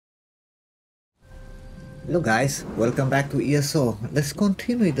Hello guys, welcome back to ESO. Let's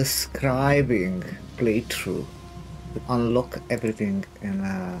continue the scribing playthrough to unlock everything in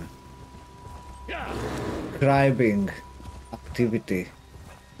a scribing activity.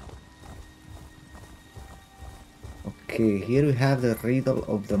 Okay, here we have the riddle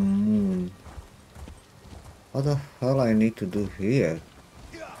of the moon. What the hell I need to do here?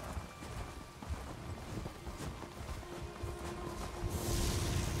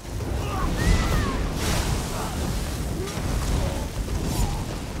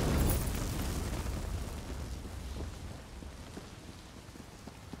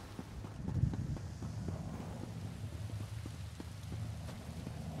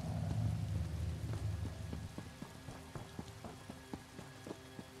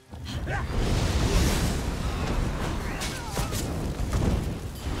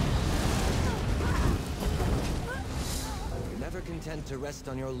 You're never content to rest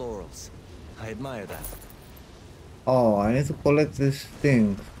on your laurels. I admire that. Oh, I need to collect these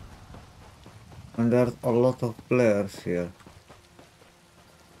things. And there's a lot of players here.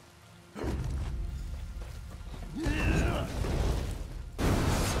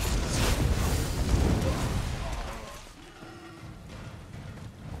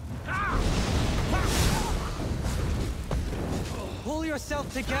 Pull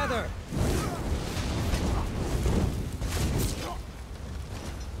yourself together!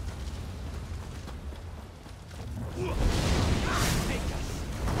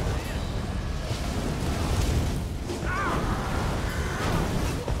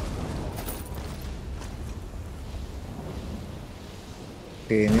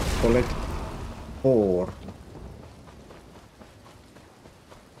 Okay, I need to collect 4.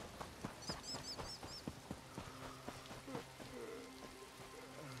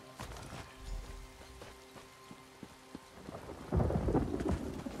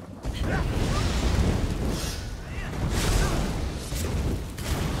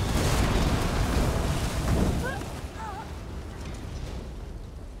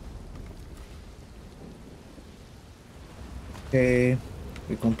 Okay,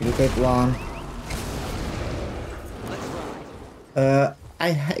 we completed one.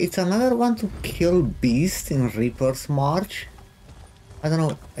 It's another one to kill beast in Reaper's March. I don't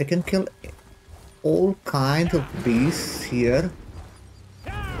know, I can kill all kinds of beasts here.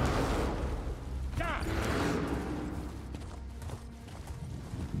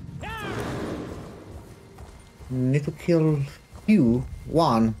 Need to kill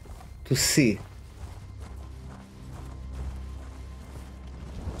one to see.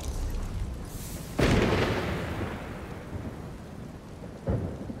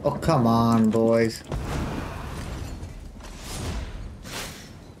 Oh, come on, boys.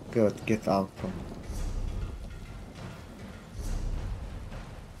 Good, get out from.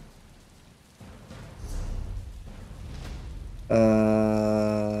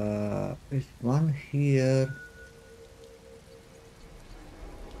 There's one here.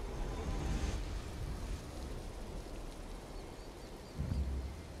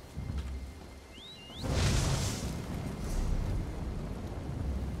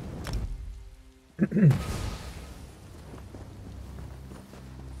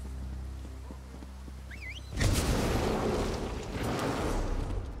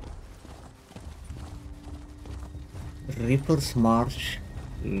 Reaper's March,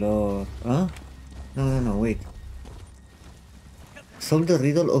 Lord. Huh? No, wait. Solve the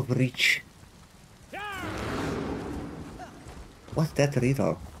riddle of Reach. What's that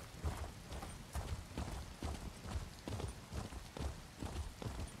riddle?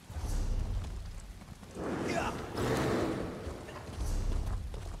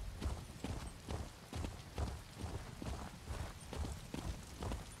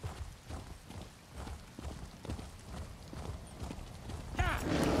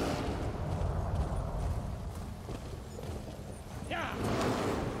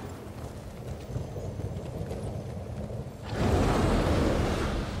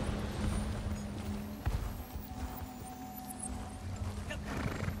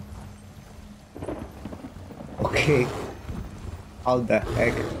 Okay. How the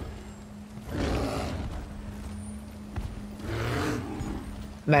heck?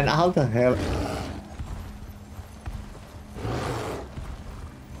 Man, how the hell?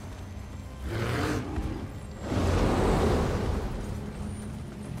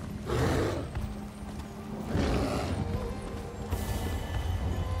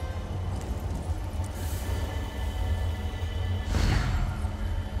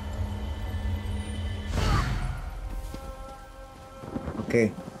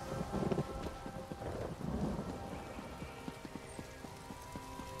 Okay.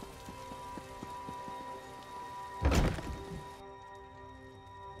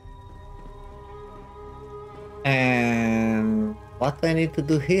 And what do I need to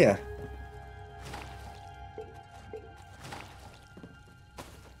do here?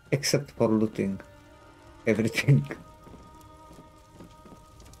 Except for looting everything.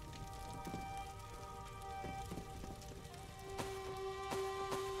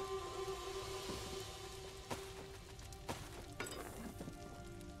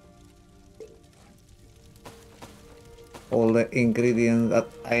 All the ingredients that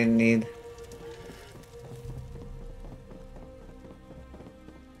I need.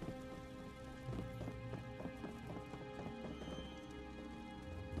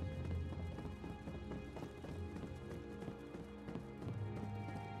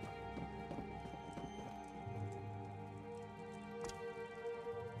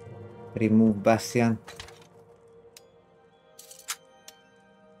 Remove Bastion.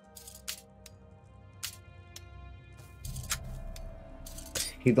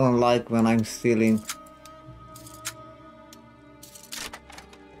 He don't like when I'm stealing.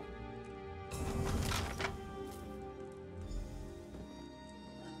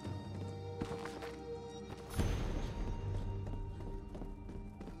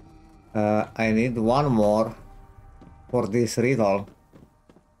 I need one more for this riddle.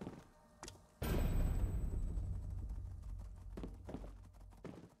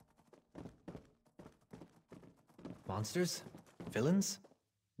 Monsters? Villains?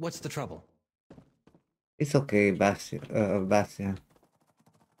 What's the trouble? It's okay, Bastion.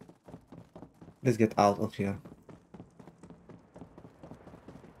 Let's get out of here.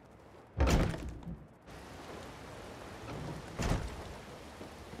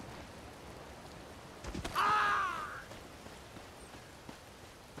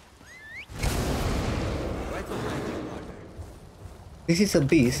 Right behind you, partner. This is a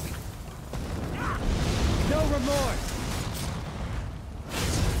beast. No remorse!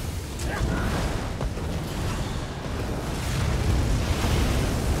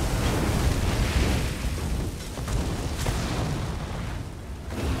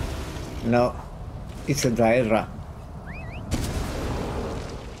 No, it's a Dryra.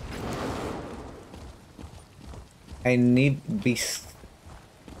 I need beast.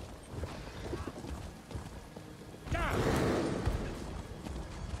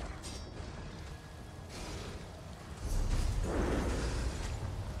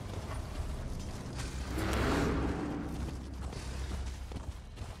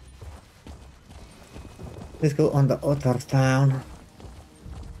 Let's go on the other town.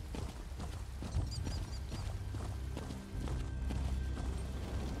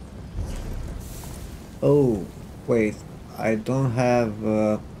 Oh, wait, I don't have,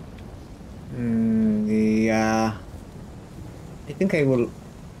 yeah, I think I will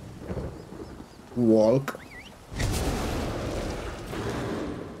walk.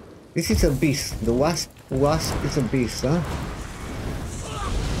 This is a beast, the wasp is a beast, huh?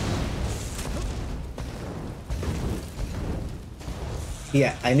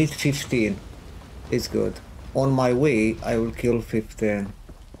 Yeah, I need 15, it's good. On my way, I will kill 15.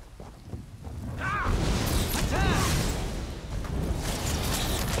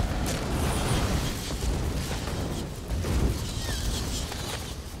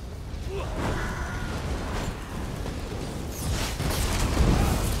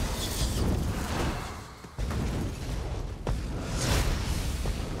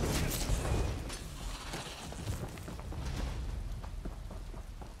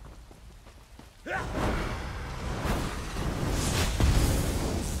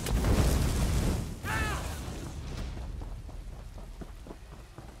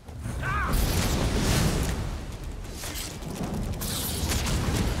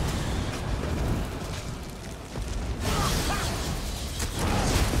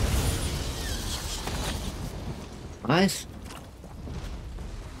 Nice.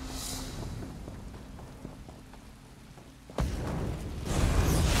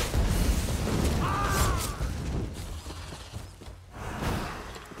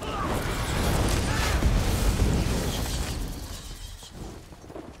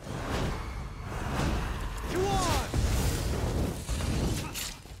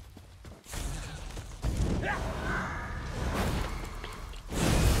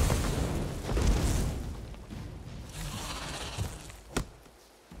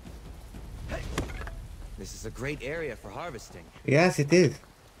 This is a great area for harvesting. Yes, it is.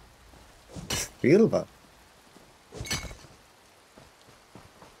 Silver.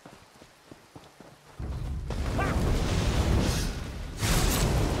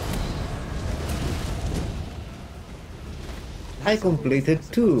 I completed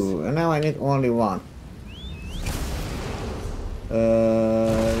 2, and now I need only 1.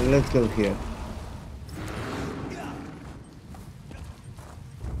 Let's go here.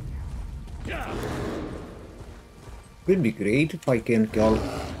 Would be great if I can kill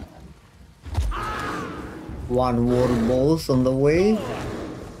one more boss on the way.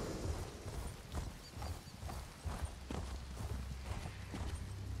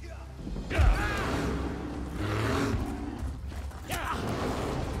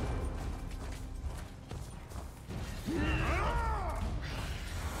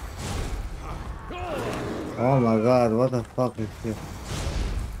 Oh my god, what the fuck is this?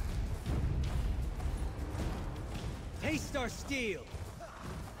 Taste our steel.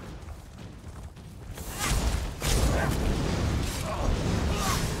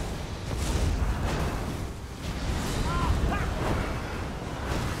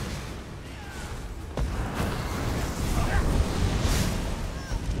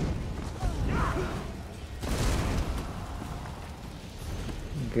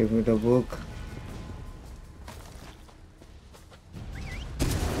 Give me the book.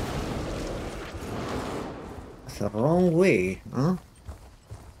 It's the wrong way, huh?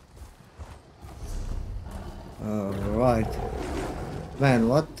 Right. Man,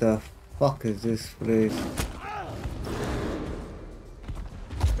 what the fuck is this place?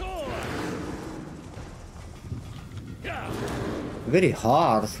 Very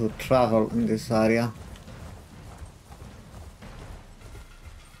hard to travel in this area.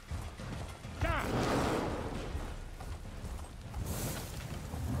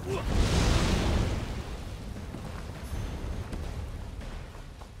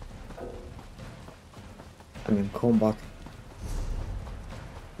 I'm in combat.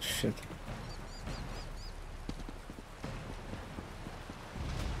 Shit.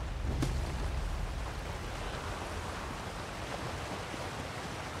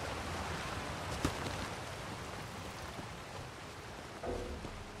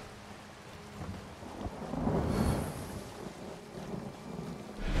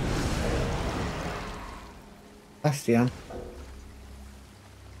 Bastian,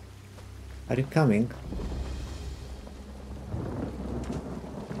 are you coming?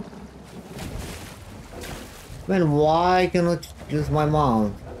 Man, why cannot use my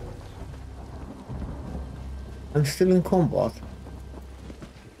mount? I'm still in combat.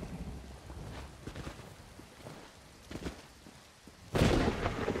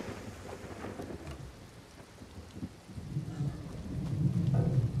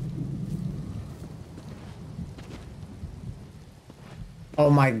 Oh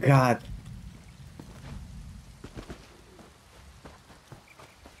my god.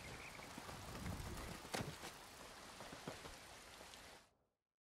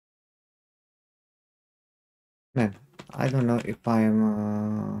 Man, I don't know if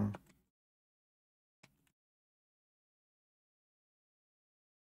I'm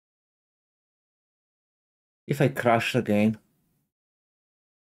if I crash again.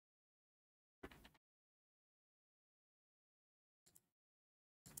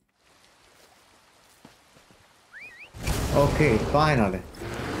 Okay, finally.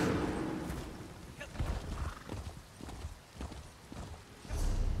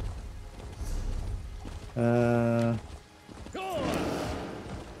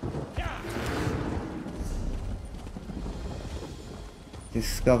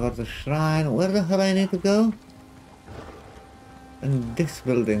 Discover the shrine. Where the hell I need to go? In this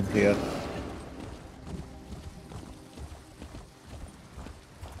building here.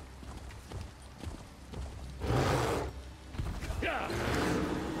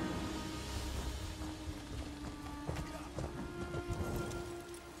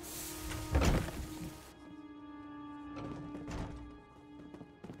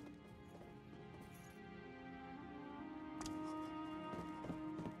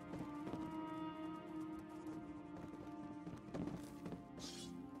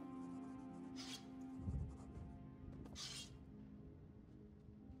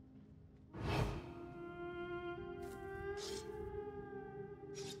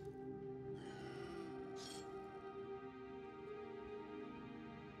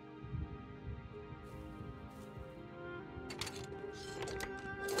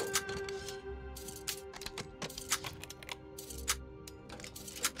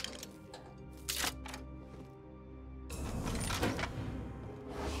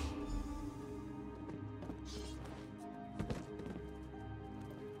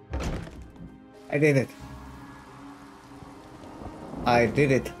 I did it. I did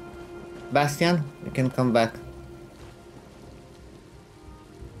it. Bastian, you can come back.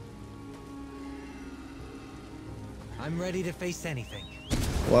 I'm ready to face anything.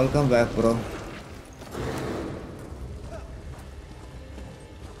 Welcome back, bro.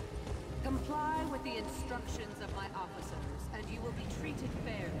 Comply with the instructions of my officers, and you will be treated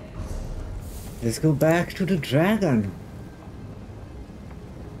fairly. Let's go back to the dragon.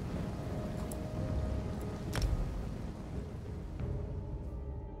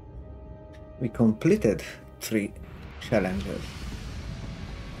 We completed 3 challenges.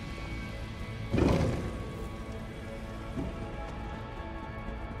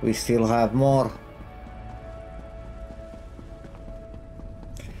 We still have more.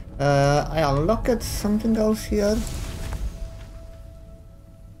 I unlocked something else here.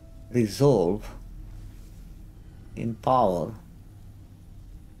 Resolve in power.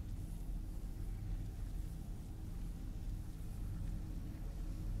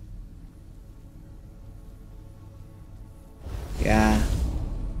 Yeah,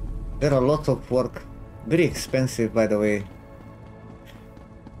 there are lots of work. Very expensive, by the way.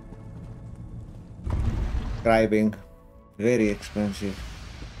 Scribing, very expensive.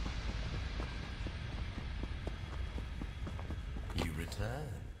 You return.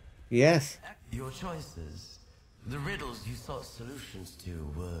 Yes. Your choices, the riddles you sought solutions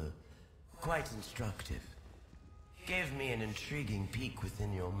to, were quite instructive. Gave me an intriguing peek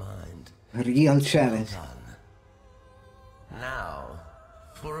within your mind. Real challenge. Well done. Now,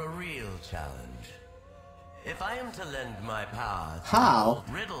 for a real challenge. If I am to lend my power to How?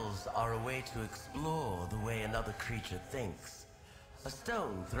 riddles are a way to explore the way another creature thinks. A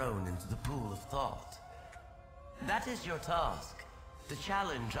stone thrown into the pool of thought. That is your task. The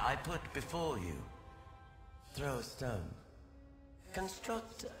challenge I put before you. Throw a stone.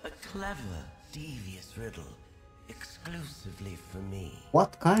 Construct a clever, devious riddle. Exclusively for me.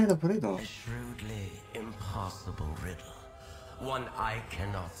 What kind of riddle? A shrewdly impossible riddle. One I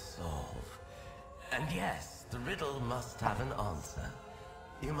cannot solve. And yes, the riddle must have an answer.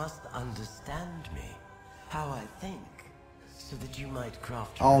 You must understand me, how I think, so that you might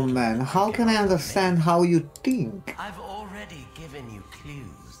craft a Oh riddle man, that how you can I cannot understand make. how you think? I've already given you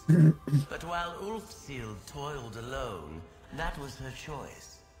clues. But while Ulfsild toiled alone, that was her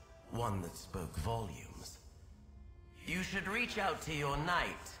choice. One that spoke volumes. You should reach out to your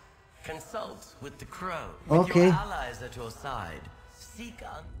knight. Consult with the crow. With Okay. your allies at your side. Seek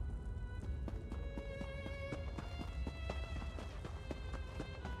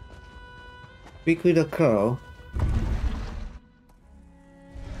Speak with a crow.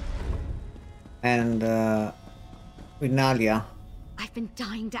 And with Nalia. I've been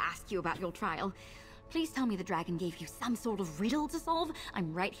dying to ask you about your trial. Please tell me the dragon gave you some sort of riddle to solve.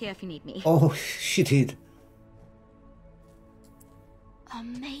 I'm right here if you need me. Oh, she did.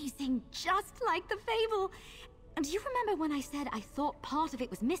 Amazing, just like the fable. And do you remember when I said I thought part of it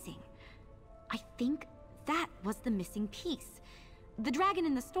was missing? I think that was the missing piece. The dragon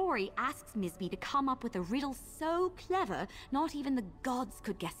in the story asks Misby to come up with a riddle so clever, not even the gods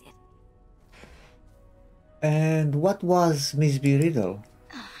could guess it. And what was Miss B riddle?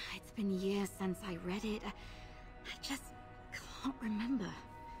 It's been years since I read it. I just can't remember.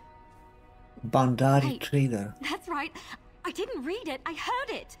 Bandari Hey. trader. That's right. I didn't read it, I heard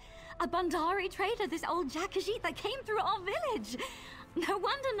it. A Bandari trader, this old Jakajit that came through our village. No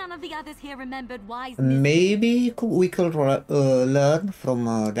wonder none of the others here remembered wise Maybe we could learn from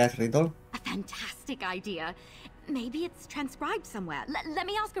that riddle. A fantastic idea. Maybe it's transcribed somewhere. Let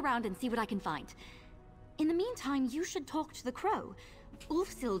me ask around and see what I can find. In the meantime, you should talk to the crow.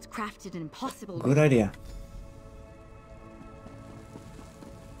 Ulfsild crafted an impossible... Good idea.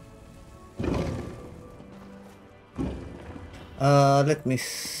 Let me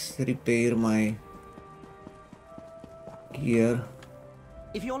repair my gear.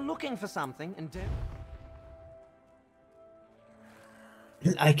 If you're looking for something and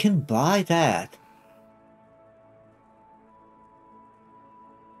don't... I can buy that.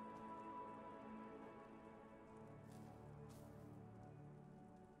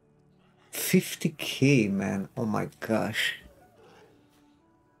 $50K, man. Oh my gosh.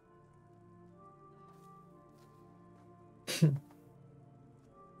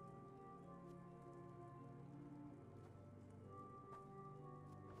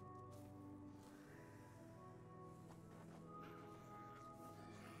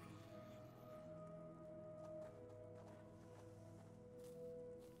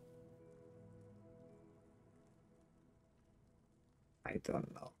 I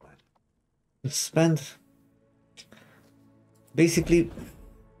don't know, man. Spend basically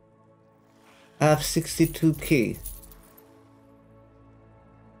I have 62K.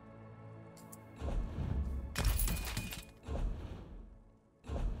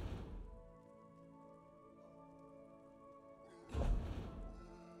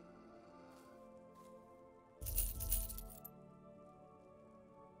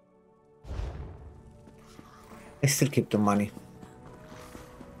 I still keep the money.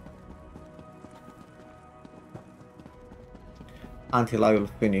 until I will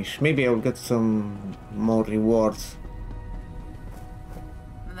finish. Maybe I will get some more rewards.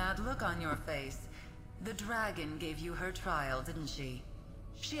 That look on your face. The dragon gave you her trial, didn't she?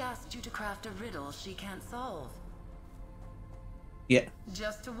 She asked you to craft a riddle she can't solve. Yeah.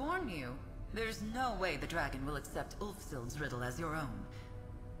 Just to warn you, there's no way the dragon will accept Ulfsild's riddle as your own.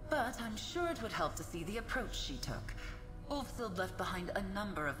 But I'm sure it would help to see the approach she took. Ulfsild left behind a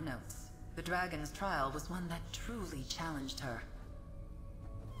number of notes. The dragon's trial was one that truly challenged her.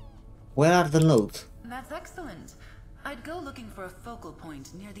 Where are the notes? That's excellent. I'd go looking for a focal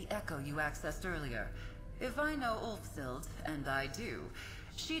point near the echo you accessed earlier. If I know Ulfsild, and I do,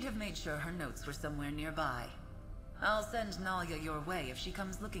 she'd have made sure her notes were somewhere nearby. I'll send Nalia your way if she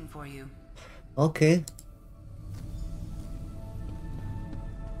comes looking for you. Okay.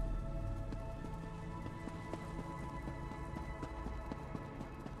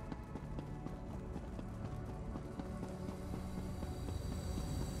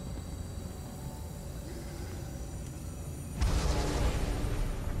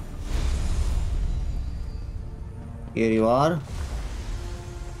 Here you are.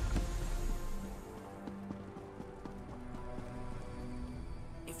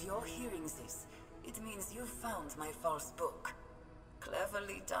 If you're hearing this, it means you found my false book.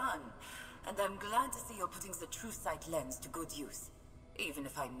 Cleverly done. And I'm glad to see you're putting the true sight lens to good use. Even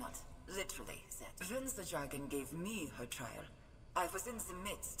if I'm not literally set. Since the dragon gave me her trial, I was in the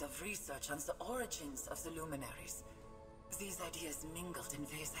midst of research on the origins of the luminaries. These ideas mingled in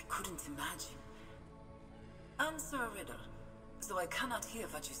ways I couldn't imagine. Answer a riddle, so I cannot hear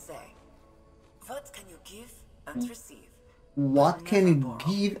what you say. What can you give and receive? What can you Never borrow?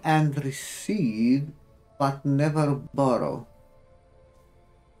 give and receive, but never borrow?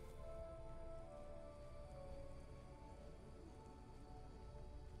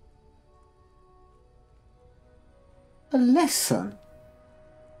 A lesson.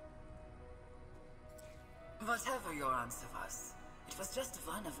 Whatever your answer was, it was just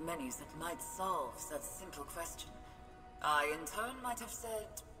one of many that might solve that simple question. I, in turn, might have said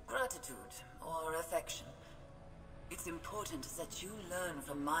gratitude or affection. It's important that you learn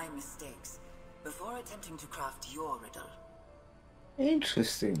from my mistakes before attempting to craft your riddle.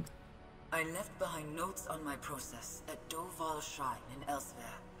 Interesting. I left behind notes on my process at Doval Shrine in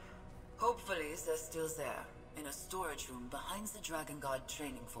Elsewhere. Hopefully, they're still there, in a storage room behind the Dragon God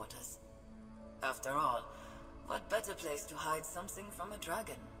training fortress. After all, what better place to hide something from a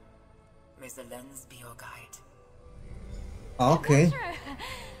dragon? May the lens be your guide. Okay. Sure.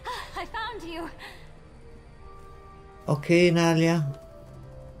 I found you. Okay, Nalia.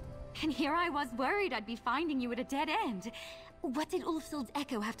 And here I was worried I'd be finding you at a dead end. What did Ulfsild's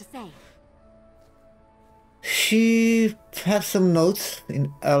echo have to say? She had some notes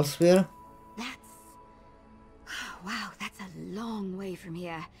in elsewhere. Wow, that's a long way from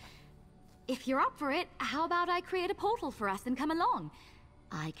here. If you're up for it, how about I create a portal for us and come along?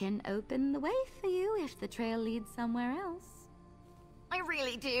 I can open the way for you if the trail leads somewhere else. I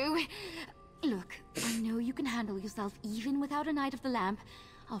really do. Look, I know you can handle yourself even without a Knight of the Lamp.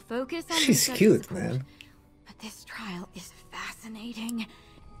 I'll focus on She's research cute, support. man. But this trial is fascinating.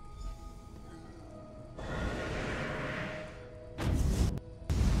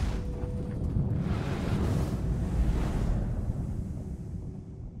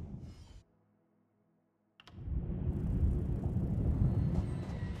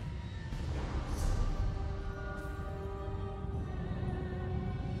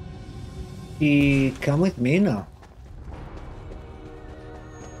 Come with me now.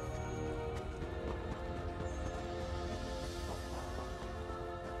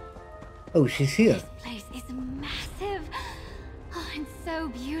 Oh, she's here. This place is massive. Oh, and so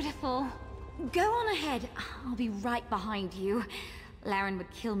beautiful. Go on ahead. I'll be right behind you. Laren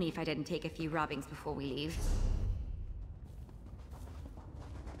would kill me if I didn't take a few rubbings before we leave.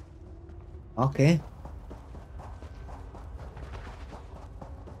 Okay.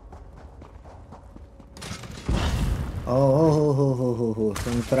 Oh,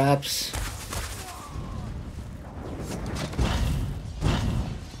 some traps.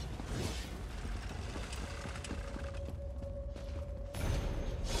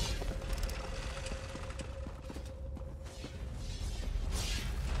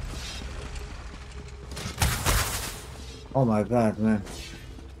 Oh my god, man.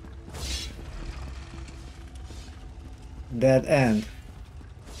 Dead end.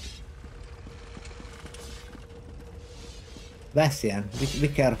 Bastian, be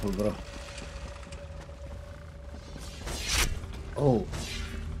careful, bro. Oh.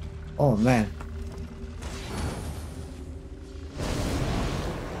 Oh, man.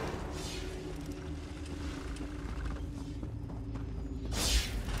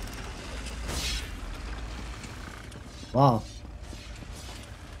 Wow.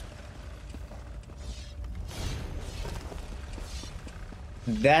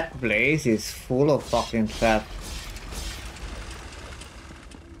 That place is full of fucking traps.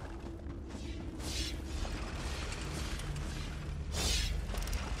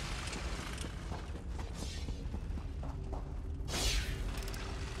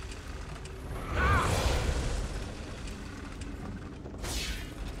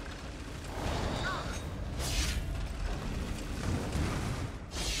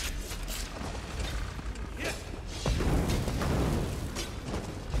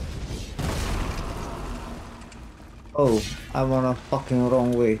 Oh, I'm on a fucking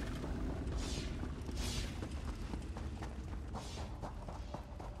wrong way.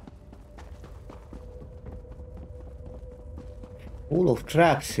 Full of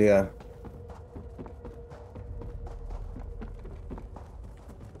traps here.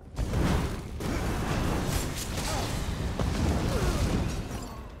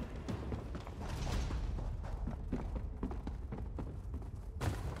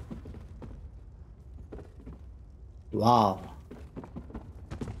 Wow.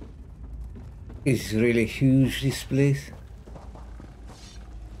 It's really huge, this place.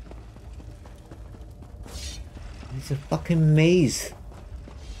 It's a fucking maze.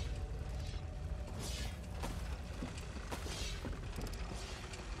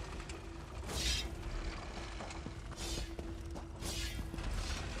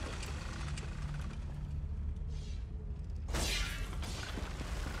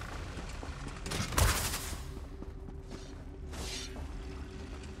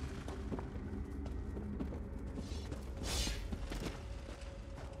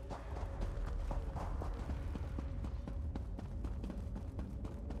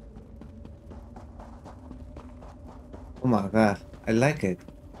 Oh my god, I like it.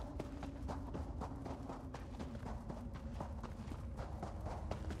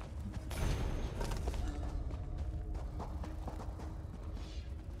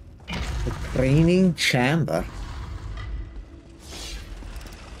 The training chamber.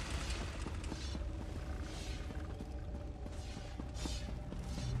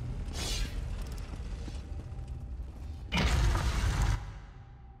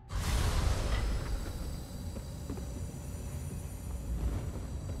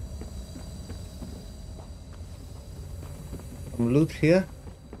 Some loot here.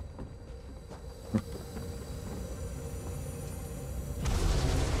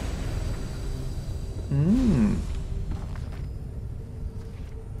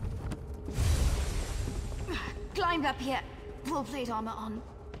 Climbed up here. Full plate armor on.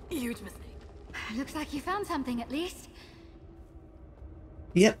 Huge mistake. Looks like you found something at least.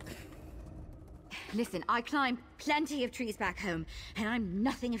 Yep. Listen, I climbed plenty of trees back home, and I'm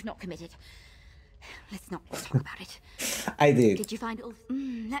nothing if not committed. Let's not talk about it. I did. Did you find all...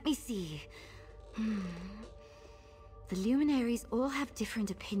 let me see. The luminaries all have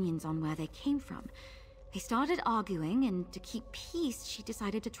different opinions on where they came from. They started arguing, and to keep peace, she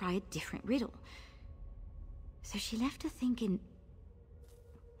decided to try a different riddle. So she left her thinking...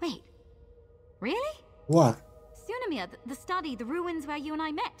 Wait. Really? What? Sunamir, the study, the ruins where you and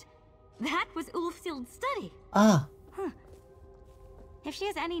I met. That was Ulfsild's study. Ah. If she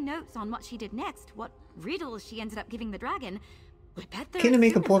has any notes on what she did next, what riddles she ended up giving the dragon, I bet there Can you is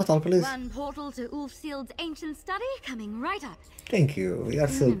make a Sunamir. portal, please? One portal to Ulfsild's ancient study coming right up. Thank you. You're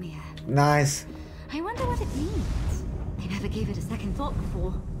so Sunamir. nice. I wonder what it means. I never gave it a second thought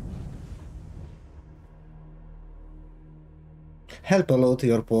before. Help a lot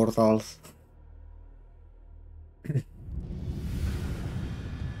your portals.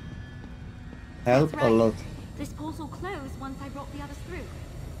 Help That's a right. lot. This portal closed once I brought the others through.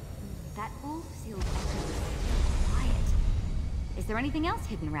 That Ulfsild portal was quiet. Is there anything else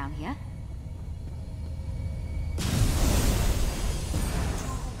hidden around here?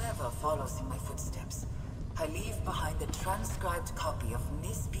 Whoever follows in my footsteps, I leave behind a transcribed copy of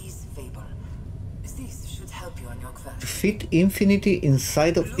Nisbe's fable. This should help you on your quest. Fit infinity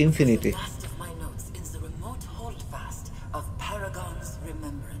inside of Look infinity. for the last of my notes in the remote holdfast of Paragon's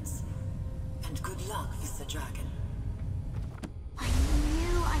remembrance. And good luck with the dragon. I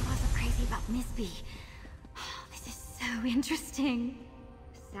knew I wasn't crazy about Nisbe. This is so interesting.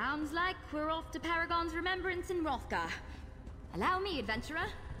 Sounds like we're off to Paragon's remembrance in Hrothgar. Allow me, adventurer.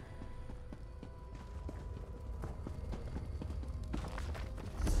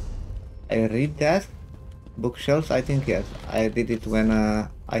 I read that. Bookshelves, I think yes. I did it when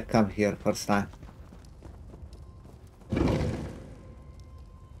I come here first time.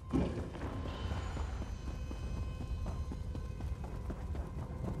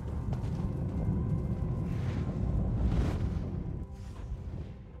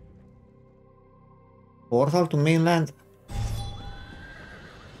 Portal to mainland?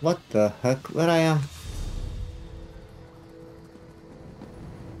 What the heck? Where I am?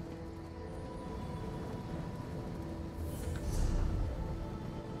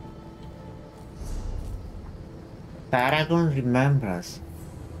 Paragon remembers.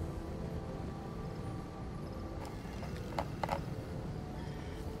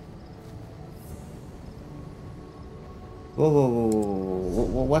 Whoa, whoa, whoa, whoa,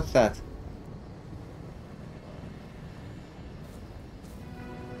 whoa, what's that?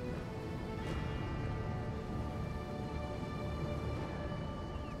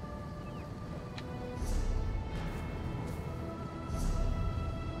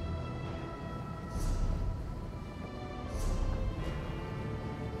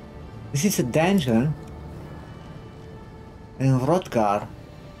 This is a dungeon in Rodgar.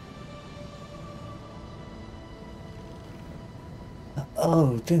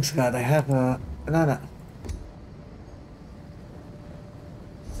 Oh, thanks God, I have a banana.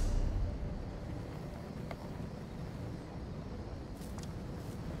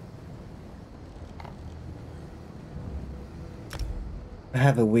 I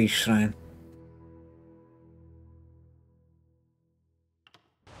have a wish shrine.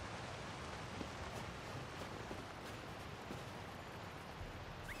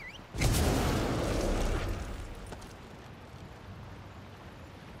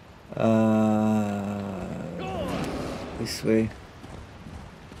 This way.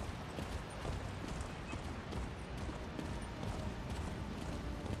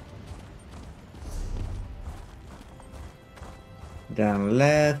 Down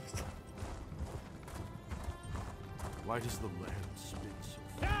left. Why does the land spin so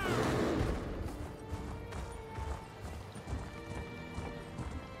fast?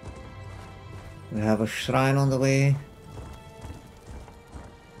 We have a shrine on the way.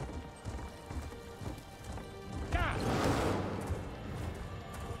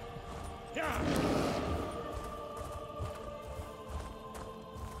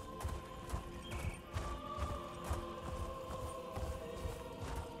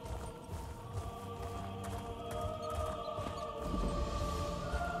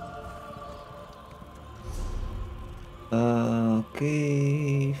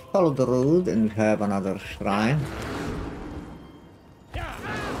 Okay, follow the road and we have another shrine.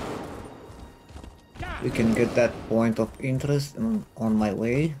 We can get that point of interest on my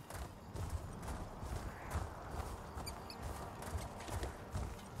way.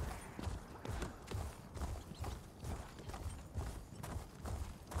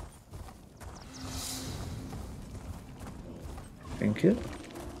 Thank you.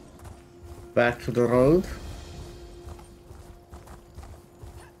 Back to the road.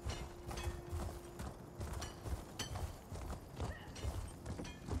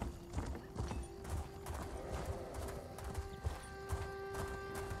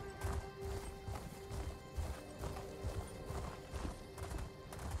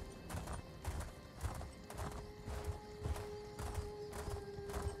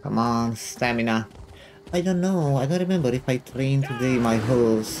 Come on, stamina. I don't know, I don't remember if I trained today my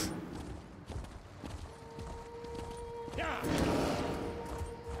horse.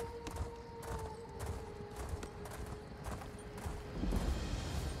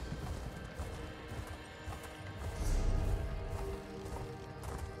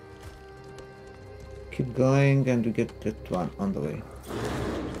 Keep going and we get that one on the way.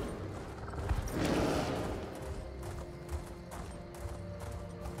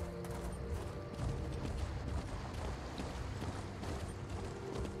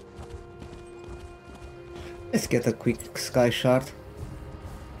 Let's get a quick sky shot.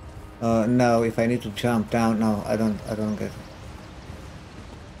 No, if I need to jump down, no, I don't get it.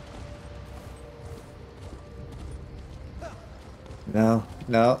 No,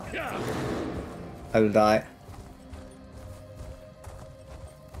 no. I will die.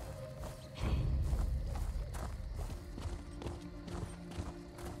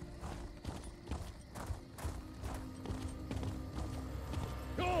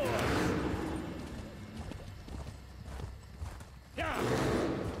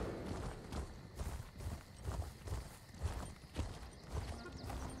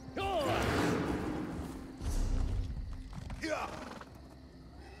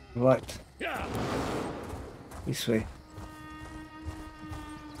 Right. This way.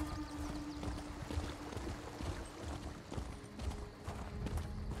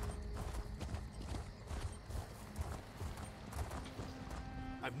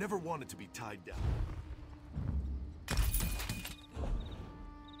 I've never wanted to be tied down.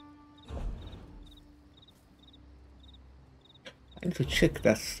 I need to check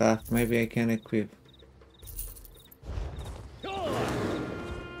that stuff. Maybe I can equip.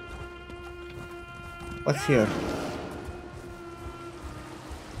 What's here?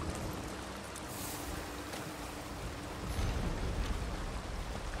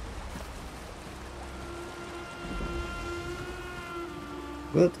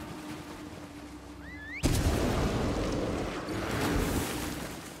 Good.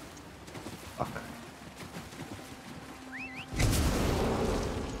 Fuck.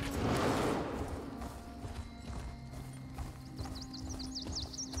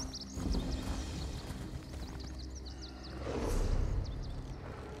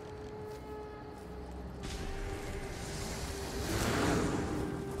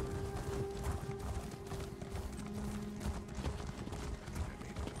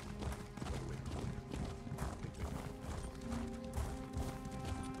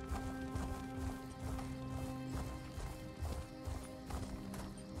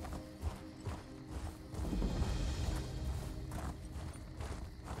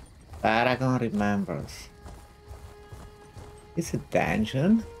 Paragon remembers. It's a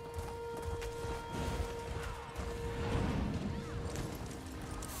dungeon?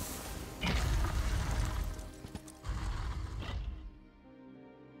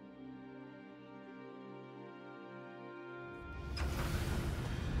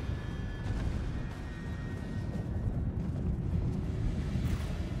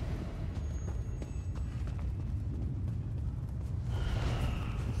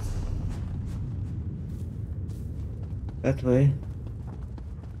 That way.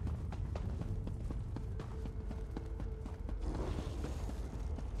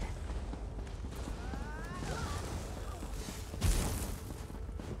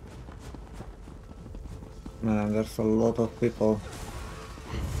 Man, there's a lot of people.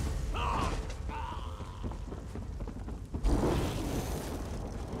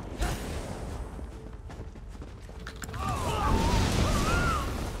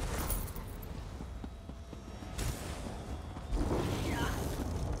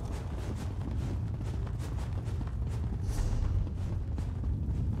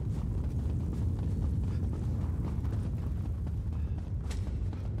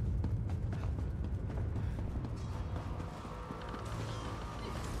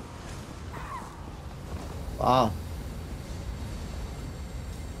 Wow.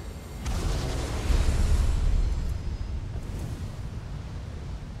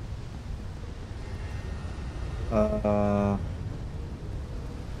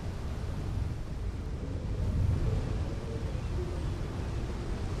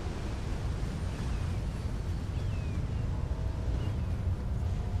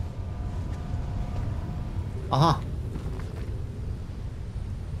 Aha.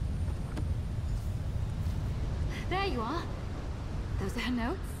 There you are. Those are her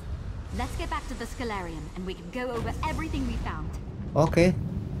notes. Let's get back to the Scalarium and we can go over everything we found. Okay.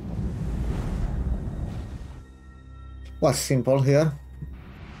 Was simple here.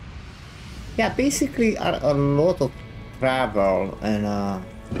 Yeah, basically a lot of travel and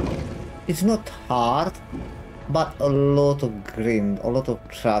it's not hard, but a lot of grind, a lot of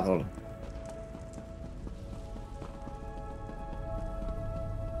travel.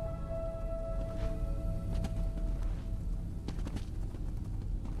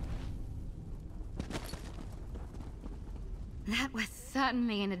 That was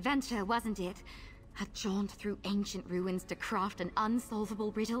certainly an adventure, wasn't it? A jaunt through ancient ruins to craft an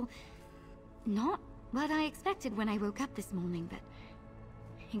unsolvable riddle. Not what I expected when I woke up this morning, but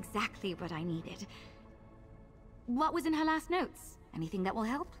exactly what I needed. What was in her last notes? Anything that will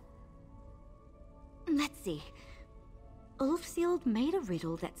help? Let's see. Ulfsild made a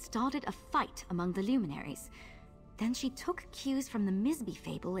riddle that started a fight among the luminaries. Then she took cues from the Misby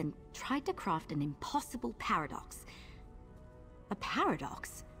fable and tried to craft an impossible paradox. A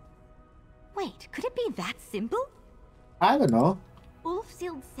paradox? Wait, could it be that simple? I don't know.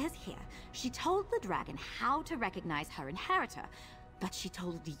 Ulfsild says here she told the dragon how to recognize her inheritor, but she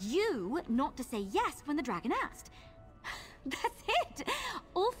told you not to say yes when the dragon asked. That's it!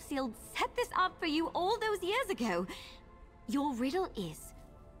 Ulfsild set this up for you all those years ago. Your riddle is,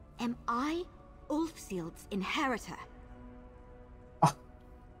 am I Ulfsild's inheritor?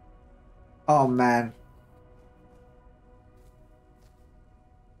 Oh man.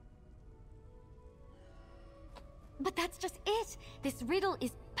 But that's just it! This riddle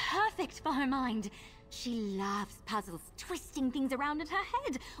is perfect for her mind. She loves puzzles, twisting things around in her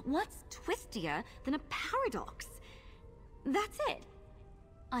head. What's twistier than a paradox? That's it,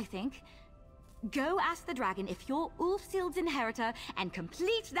 I think. Go ask the dragon if you're Ulfsild's inheritor and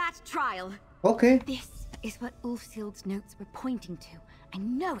complete that trial. Okay. This is what Ulfsild's notes were pointing to. I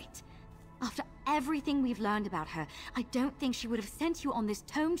know it. After everything we've learned about her, I don't think she would have sent you on this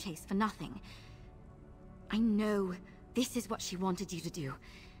tome chase for nothing. I know this is what she wanted you to do.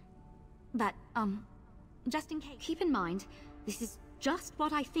 But, just in case, keep in mind, this is just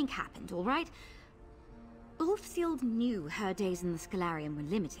what I think happened, alright? Ulfsild knew her days in the Scholarium were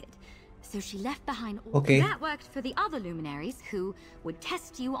limited, so she left behind all that worked for the other luminaries who would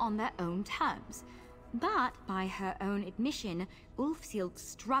test you on their own terms. But, by her own admission, Ulfsild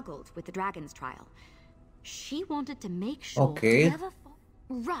struggled with the dragon's trial. She wanted to make sure whoever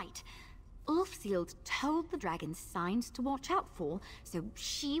Right. Ulfsild told the dragon signs to watch out for, so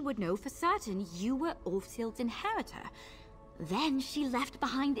she would know for certain you were Ulfsild's inheritor. Then she left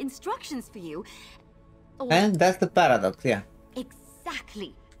behind instructions for you. And that's the paradox, yeah.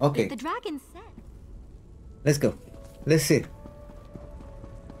 Exactly. Okay. If the dragon said. Let's go. Let's see.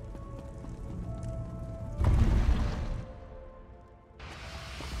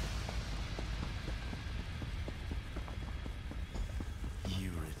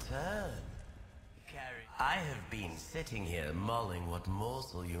 I have been sitting here mulling what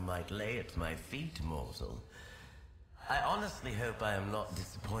morsel you might lay at my feet, mortal. I honestly hope I am not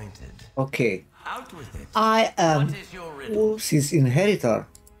disappointed. Okay. Out with it. I am What is your riddle? Ulf's inheritor.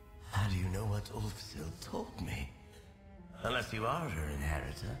 How do you know what Ulfsild taught me? Unless you are her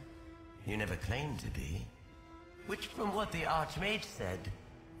inheritor. You never claimed to be. Which, from what the Archmage said,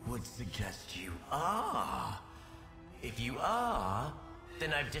 would suggest you are. If you are,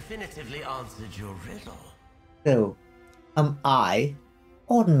 then I've definitively answered your riddle. So, am I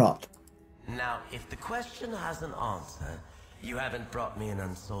or not? Now, if the question has an answer, you haven't brought me an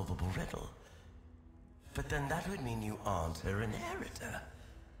unsolvable riddle. But then that would mean you aren't her inheritor.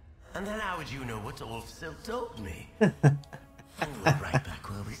 And then how would you know what Ulfsild told me? And we're right back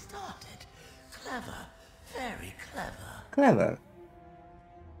where we started. Clever. Very clever. Clever.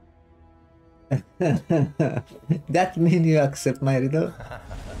 That means you accept my riddle?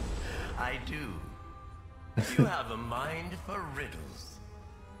 I do. You have a mind for riddles.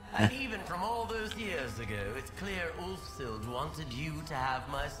 And even from all those years ago, it's clear Ulfsild wanted you to have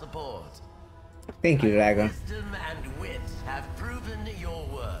my support. Thank you, dragon. Wisdom and wit have proven your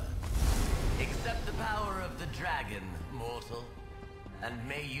worth. Accept the power of the dragon, mortal. And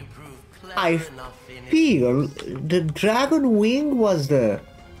may you prove clever enough in it. Feel the dragon wing was the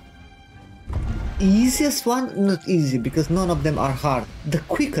easiest one. Not easy, because none of them are hard. The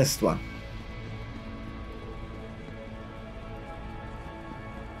quickest one.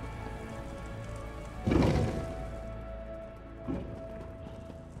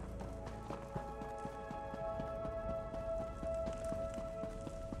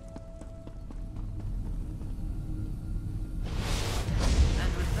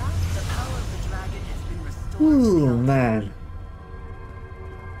 Ooh, man.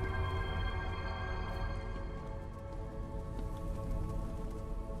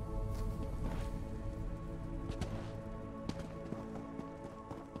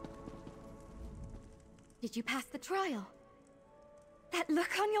 Did you pass the trial? That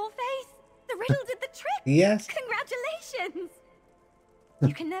look on your face! The riddle did the trick! Yes. Congratulations!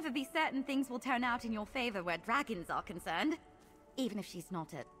 You can never be certain things will turn out in your favor where dragons are concerned. Even if she's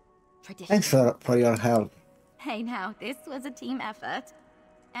not a traditional. Thanks for your help. Hey now, this was a team effort.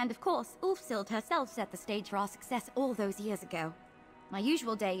 And of course, Ulfsild herself set the stage for our success all those years ago. My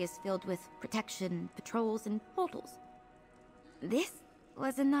usual day is filled with protection, patrols, and portals. This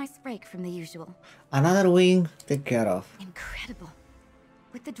was a nice break from the usual. Another wing, take care of. Incredible.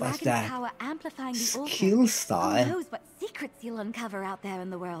 With the What's dragon's that? power amplifying the Skill altar, style. who knows what secrets you'll uncover out there in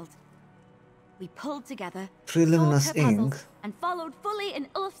the world. We pulled together, Triluminous solved her puzzles, ink. and followed fully in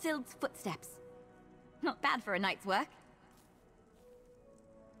Ulfsild's footsteps. Not bad for a night's work.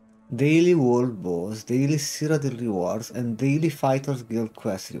 Daily world boss, daily Cyrodiil rewards, and daily Fighters Guild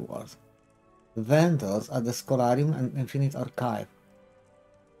quest rewards. Vendors at the Scholarium and Infinite Archive.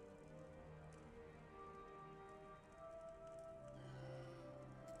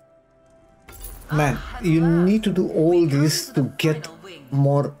 Man, you need to do all this to get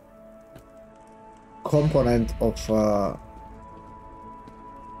more component of for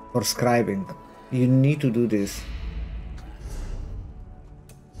scribing. You need to do this.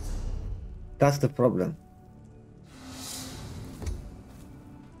 That's the problem.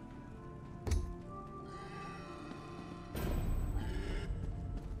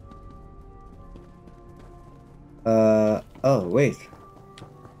 Oh, wait.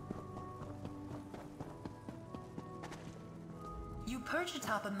 You perch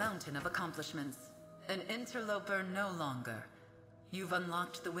atop a mountain of accomplishments. An interloper no longer. You've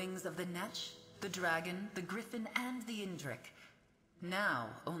unlocked the wings of the Netch, the dragon, the griffin, and the Indrik. Now,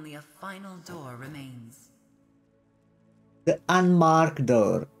 only a final door remains. The unmarked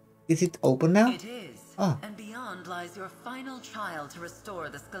door. Is it open now? It is. Ah. And beyond lies your final trial to restore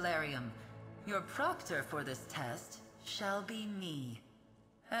the Scalarium. Your proctor for this test shall be me.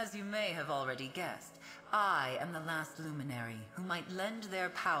 As you may have already guessed, I am the last luminary who might lend their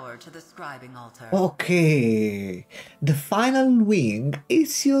power to the scribing altar. Okay. The final wing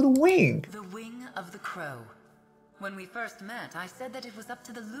is your wing. The wing of the crow. When we first met, I said that it was up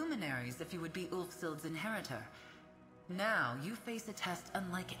to the luminaries if you would be Ulfsild's inheritor. Now, you face a test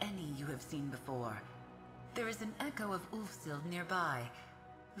unlike any you have seen before. There is an echo of Ulfsild nearby.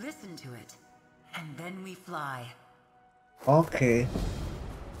 Listen to it, and then we fly. Okay.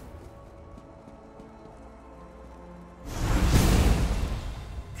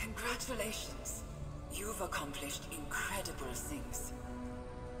 Congratulations. You've accomplished incredible things.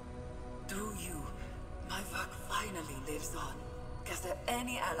 Through you, my work finally lives on. Gather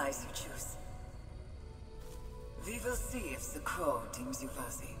any allies you choose. We will see if the crow deems you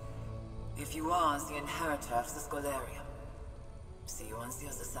worthy. If you are the inheritor of the Scholarium. See you on the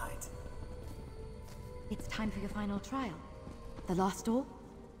other side. It's time for your final trial. The last door?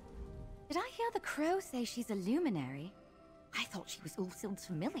 Did I hear the crow say she's a luminary? I thought she was Ulfsild's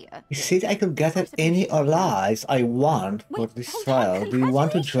familiar. You said I could gather any allies I want for this trial. Do you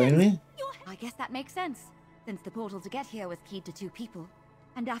want to join me? I guess that makes sense, since the portal to get here was keyed to 2 people.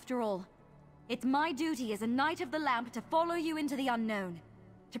 And after all, it's my duty as a Knight of the Lamp to follow you into the unknown.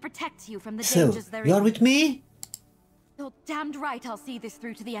 To protect you from the dangers therein. You're with me? You're damned right I'll see this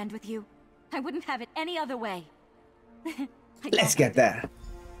through to the end with you. I wouldn't have it any other way. Let's get there.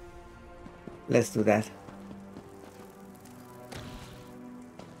 Let's do that.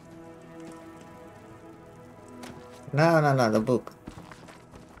 No, the book.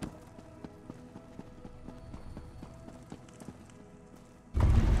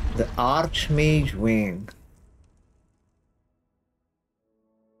 The Archmage Wing.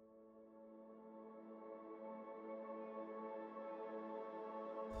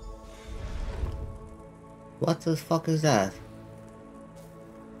 What the fuck is that?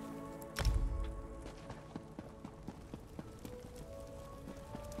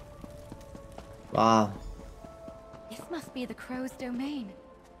 Wow. This must be the crow's domain.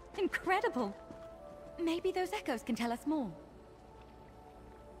 Incredible! Maybe those echoes can tell us more.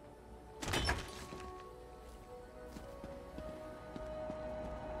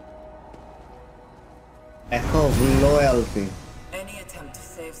 Echo of loyalty. Any attempt to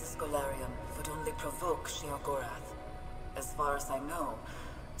save the Scholarium would only provoke Sheogorath. As far as I know,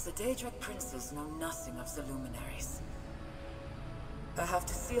 the Daedric princes know nothing of the luminaries. I have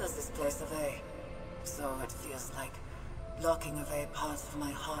to seal this place away, so it feels like locking away parts of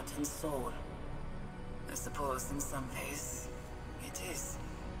my heart and soul. I suppose in some ways, it is.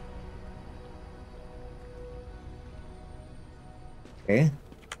 Okay.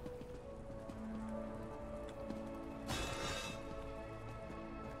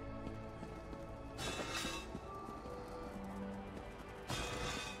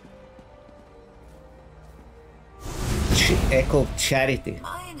 Echo of charity.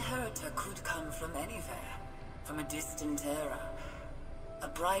 My inheritor could come from anywhere, from a distant era. A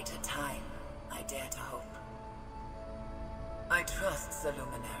brighter time, I dare to hope. I trust the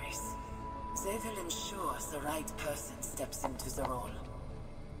luminaries. They will ensure the right person steps into the role.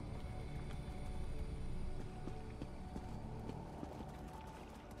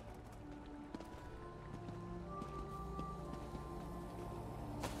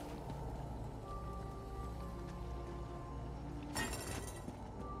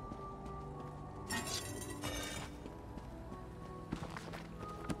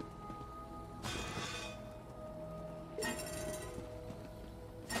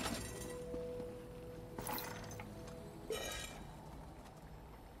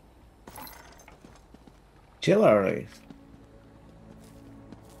 Jewelry.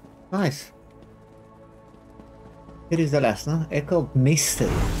 Nice. Here is the last, no? Echo of mystery.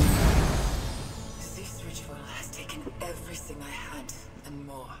 This ritual has taken everything I had and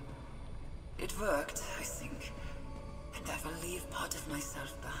more. It worked, I think, and I will leave part of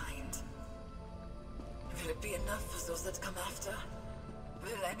myself behind. Will it be enough for those that come after?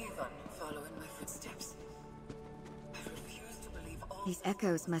 Will anyone follow in my footsteps? I refuse to believe all These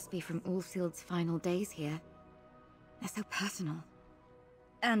echoes must be from Ulfsild's final days here. They're so personal.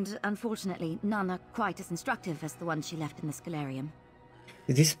 And unfortunately, none are quite as instructive as the ones she left in the Scholarium.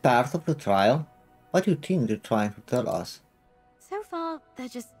 Is this part of the trial? What do you think they're trying to tell us? So far, they're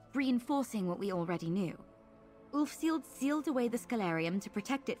just reinforcing what we already knew. Ulfsild sealed away the Scholarium to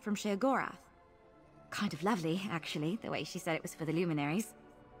protect it from Sheogorath. Kind of lovely, actually, the way she said it was for the luminaries.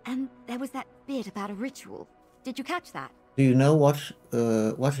 And there was that bit about a ritual. Did you catch that? Do you know what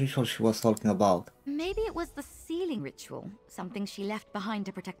ritual she was talking about? Maybe it was the sealing ritual, something she left behind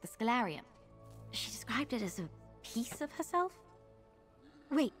to protect the Scalarium. She described it as a piece of herself?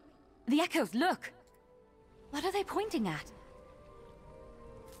 Wait, the echoes, look! What are they pointing at?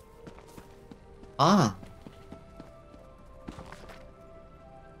 Ah!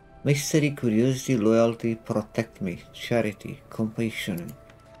 Mystery, curiosity, loyalty, protect me, charity, compassion.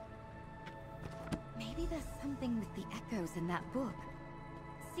 Maybe there's something with the echoes in that book.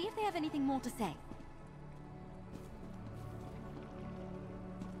 See if they have anything more to say.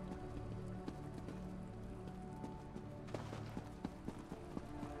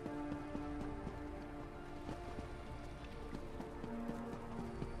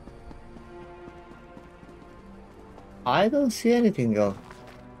 I don't see anything else.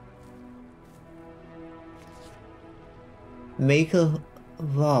 Make a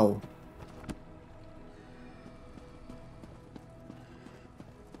vow.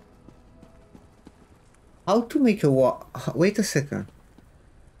 How to make a vow? Wait a second.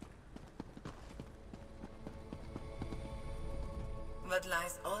 What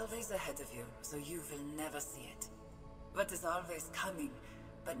lies always ahead of you, so you will never see it. What is always coming,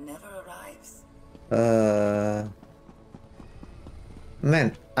 but never arrives.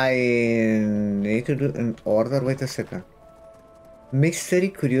 Man, I need to do an order. Wait a second. Mystery,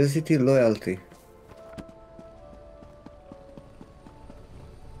 curiosity, loyalty.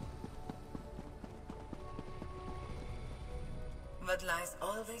 What lies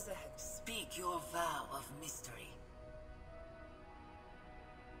always ahead. Speak your vow of mystery.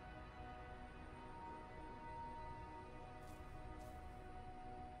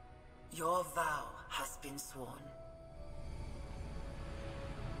 Your vow has been sworn.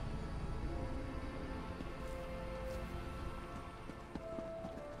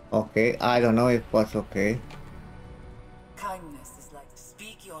 Okay, I don't know if what's okay. Kindness is like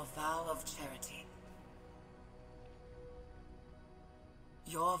speak your vow of charity.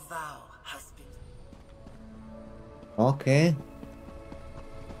 Your vow has been... Okay.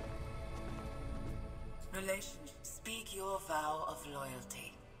 Relationship. Speak your vow of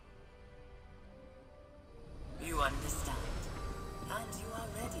loyalty. You understand. And you are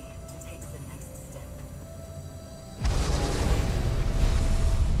ready to take the next step.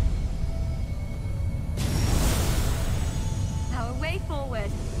 Our way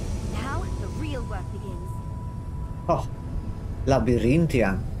forward. Now, the real work begins. Oh,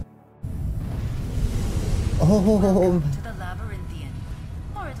 labyrinthian. Oh, Welcome to the Labyrinthian,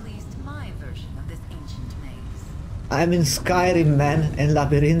 or at least my version of this ancient maze. I'm in Skyrim, man, and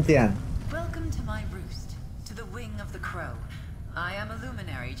labyrinthian. Welcome to my roost, to the wing of the crow. I am a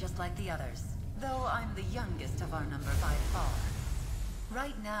luminary just like the others, though I'm the youngest of our number by far.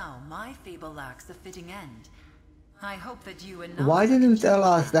 Right now, my fable lacks a fitting end. I hope that you and Why didn't you tell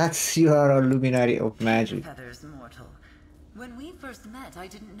us that you are a luminary of magic? Feathers mortal. When we first met, I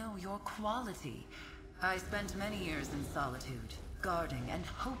didn't know your quality. I spent many years in solitude, guarding and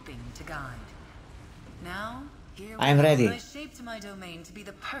hoping to guide. Now, here I'm ready. I shaped my domain to be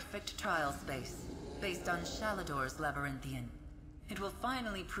the perfect trial space, based on Shalador's Labyrinthian. It will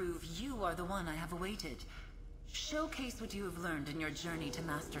finally prove you are the one I have awaited. Showcase what you have learned in your journey to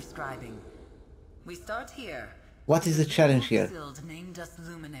master scribing. We start here. What is the challenge here? Sild named us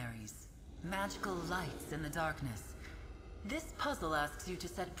luminaries, magical lights in the darkness. This puzzle asks you to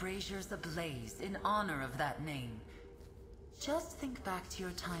set braziers ablaze in honor of that name. Just think back to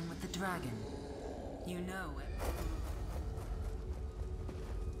your time with the dragon. You know it.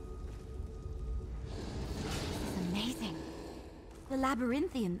 This is amazing. The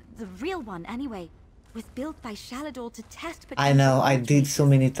Labyrinthian, the real one anyway, was built by Shalador to test potential. I know, I did so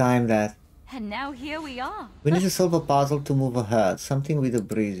many times that. And now here we are. We need to solve a puzzle to move ahead. Something with a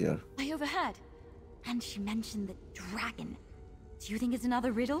brazier. I overheard. And she mentioned the dragon. Do you think it's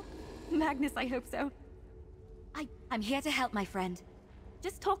another riddle? Magnus, I hope so. I'm here to help, my friend.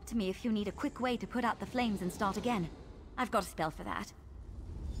 Just talk to me if you need a quick way to put out the flames and start again. I've got a spell for that.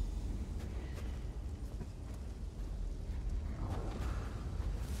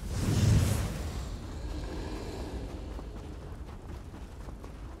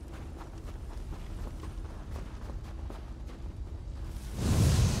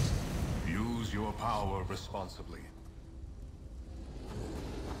 Use your power responsibly.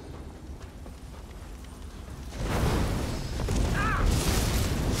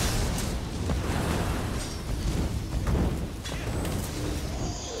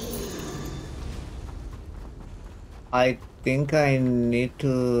 I think I need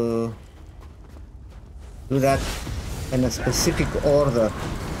to do that in a specific order.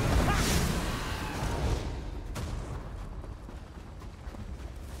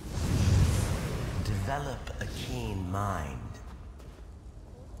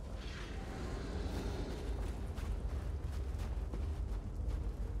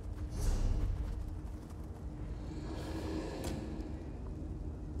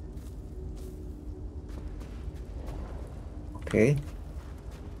 Okay.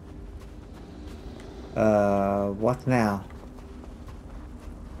 What now?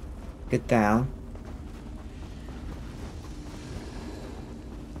 Get down.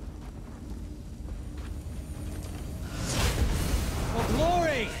 For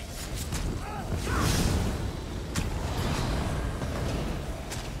glory!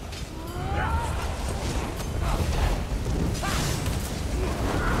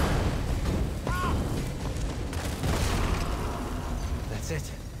 That's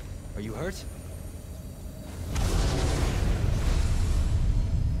it. Are you hurt?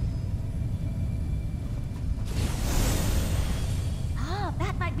 Ah,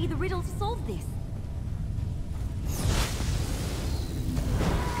 that might be the riddle to solve this.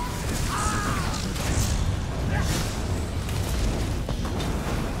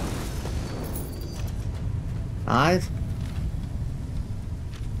 Nice.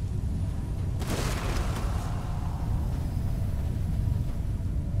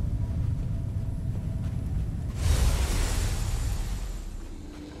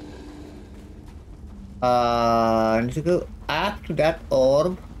 I need to go up to that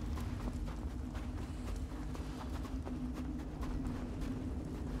orb.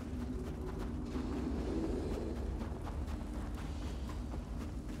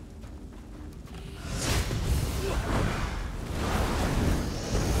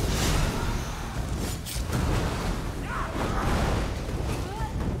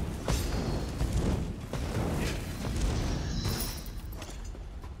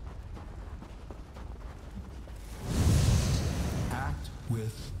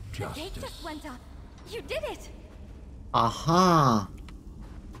 With The gate just went up. You did it. Aha.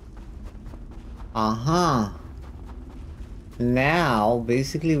 Aha. Now,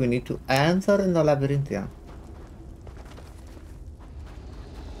 basically, we need to enter in the labyrinth. Yeah.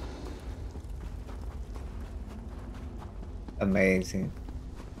 Amazing.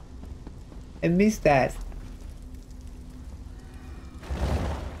 I miss that.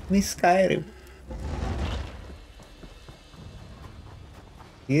 Miss Skyrim.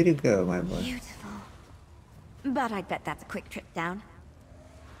 Here you go, my boy. Beautiful. But I bet that's a quick trip down.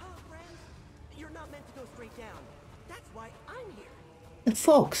 Oh, friends, you're not meant to go straight down. That's why I'm here. And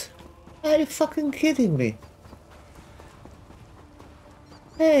folks, are you fucking kidding me?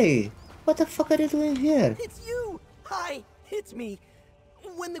 Hey, what the fuck are you doing here? It's you! Hi, it's me.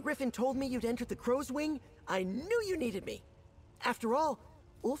 When the Griffin told me you'd entered the Crow's Wing, I knew you needed me. After all,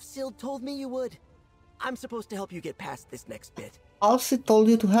 Ulfsild told me you would. I'm supposed to help you get past this next bit. Alcy told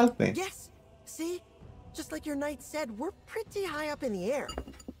you to help me. Yes! See? Just like your knight said, we're pretty high up in the air.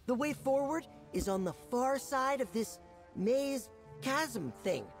 The way forward is on the far side of this maze chasm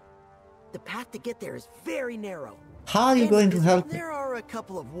thing. The path to get there is very narrow. How are you going to help me? There are a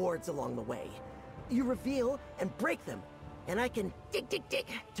couple of wards along the way. You reveal and break them, and I can dig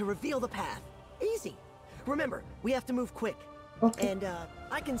to reveal the path. Easy. Remember, we have to move quick. Okay. And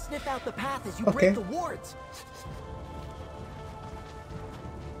I can sniff out the path as you Okay. break the wards.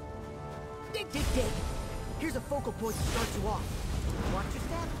 Dig. Here's a focal point to start you off. Watch your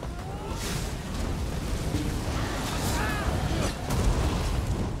step.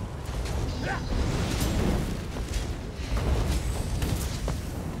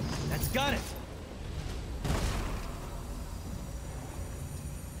 That's got it.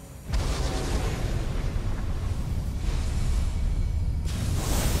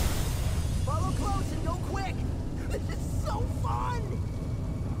 Follow close and go quick. This is so fun.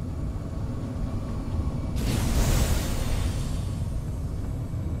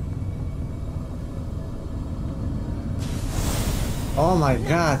 Oh my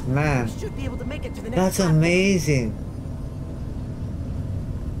god, man. We should be able to make it to the next That's platform. amazing.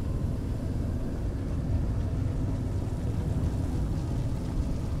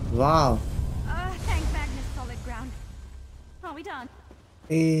 Wow. Thank Magnus Solid Ground. Are we done?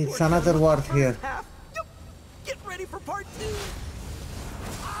 It's We're another done with word the first here. half. Yep. Get ready for part 2.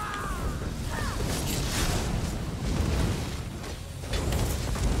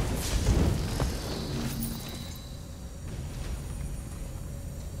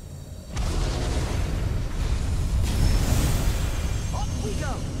 Off we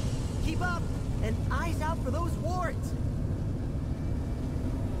go. Keep up and eyes out for those wards.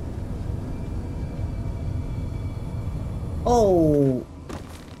 Oh.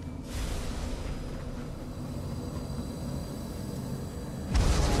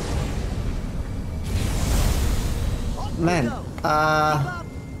 Off we Man, go. Keep up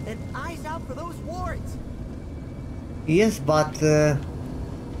and eyes out for those wards. yes, but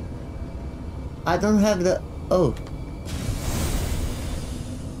I don't have the. Oh,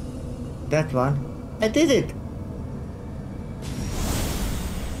 that one. I did it.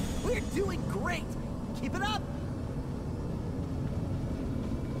 We're doing great! Keep it up!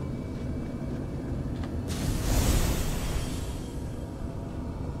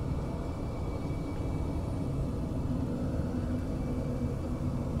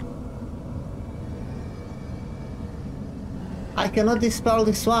 I cannot dispel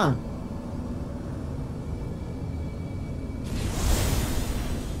this one.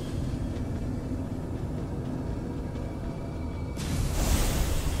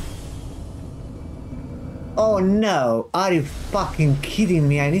 Oh no, are you fucking kidding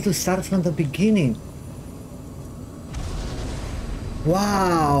me? I need to start from the beginning.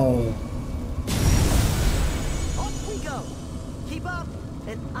 Wow. Off we go! Keep up,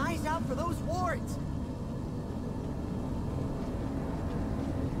 and eyes out for those wards!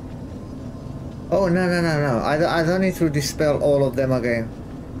 Oh no. I don't need to dispel all of them again.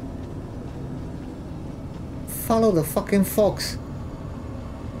 Follow the fucking fox.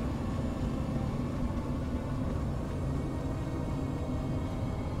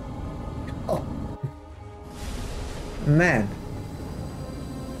 Oh. Man.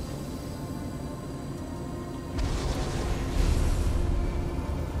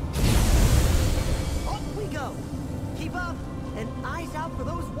 Off we go! Keep up, and eyes out for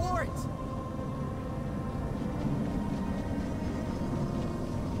those wards!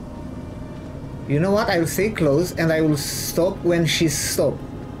 You know what? I will stay close and I will stop when she's stopped.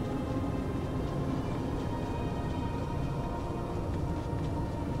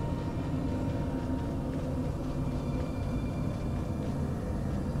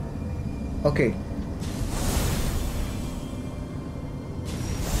 Okay.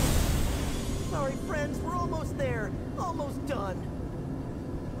 Sorry, friends, we're almost there. Almost done.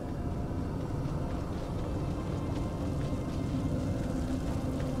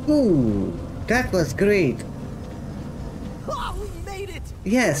 Ooh, that was great. Oh, we made it!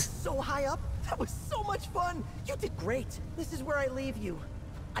 Yes. So high up. That was so much fun. You did great. This is where I leave you.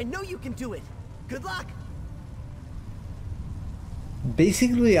 I know you can do it. Good luck.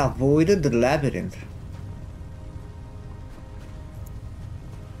 Basically avoided the labyrinth.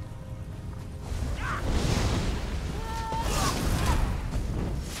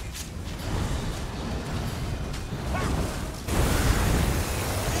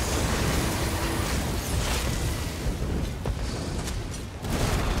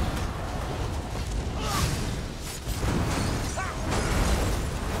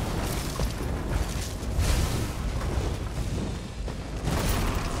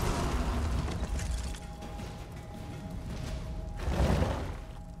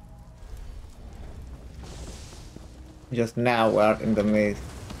 Just now we're in the maze.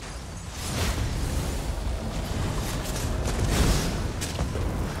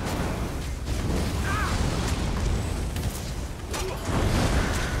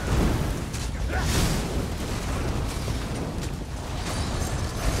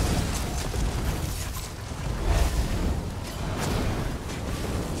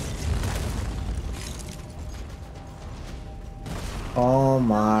 Oh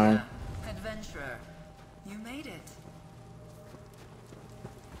my. Adventurer, you made it.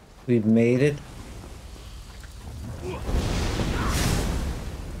 We've made it.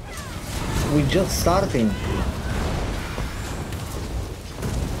 We're just starting.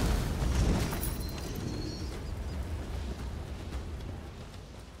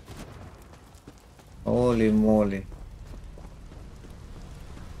 Holy moly.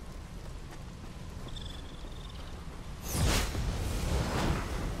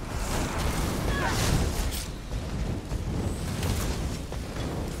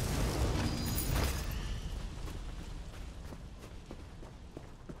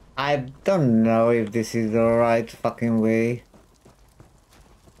 I don't know if this is the right fucking way.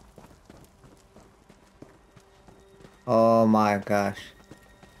 Oh my gosh.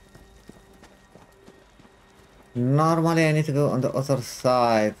 Normally I need to go on the other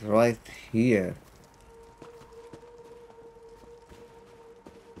side, right here.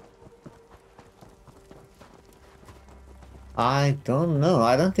 I don't know.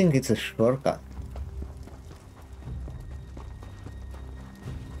 I don't think it's a shortcut.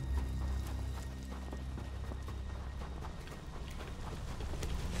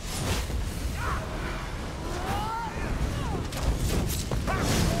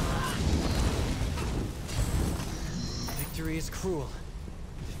 Victory is cruel.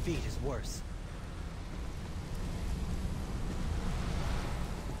 Defeat is worse.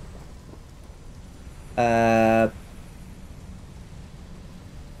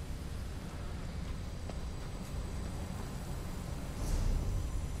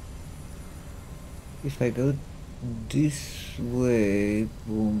 If I go this way,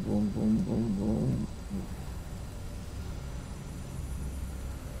 boom, boom,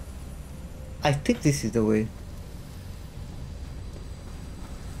 I think this is the way.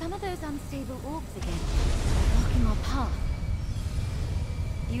 Some of those unstable orbs again, blocking our path.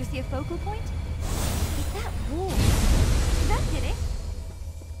 Do you see a focal point? Is that wall? That did it.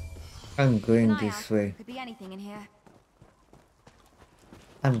 I'm going Keep an eye this out. way. Could be anything in here.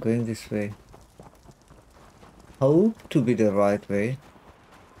 I'm going this way. Hope to be the right way.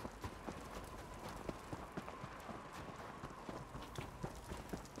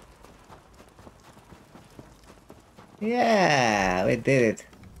 Yeah, we did it.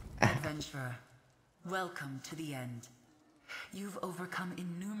 Adventurer, welcome to the end. You've overcome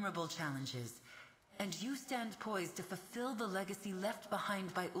innumerable challenges, and you stand poised to fulfill the legacy left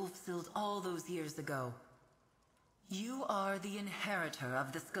behind by Ulfsild all those years ago. You are the inheritor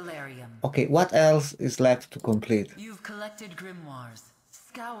of the Scalarium. Okay, what else is left to complete? You've collected grimoires,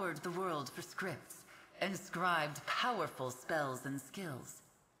 scoured the world for scripts, and scribed powerful spells and skills.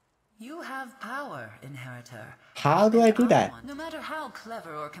 You have power, Inheritor. How do I do that? No matter how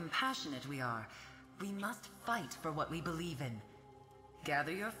clever or compassionate we are, we must fight for what we believe in.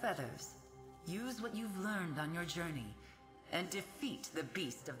 Gather your feathers, use what you've learned on your journey, and defeat the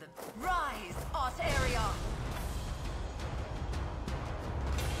beast of the... Rise, Art-Area!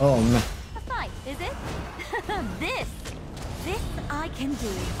 Oh man. A fight, is it? This I can do.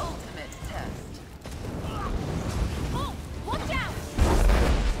 The ultimate test. Oh, watch out!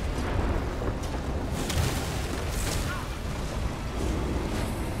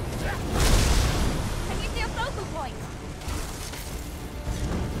 Can you see a focal point?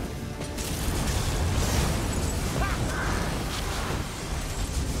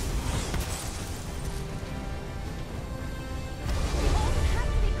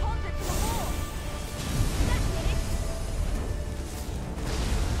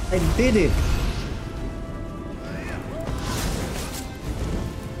 I did it!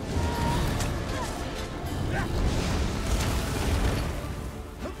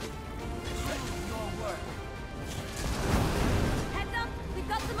 Heads up, we've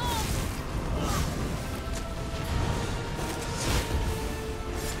got some more.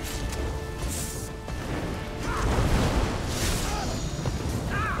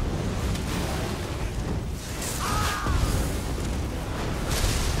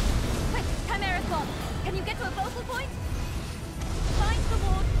 Quick, Chimera's gone. Can you get to a focal point? Find the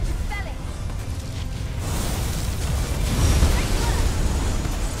ward, dispel it.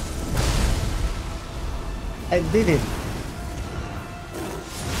 I did it!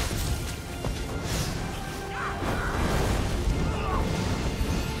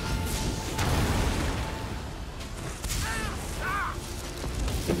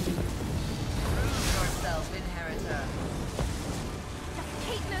 Yourself, Inheritor. Just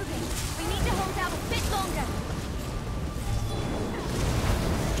keep moving. We need to hold out a bit longer.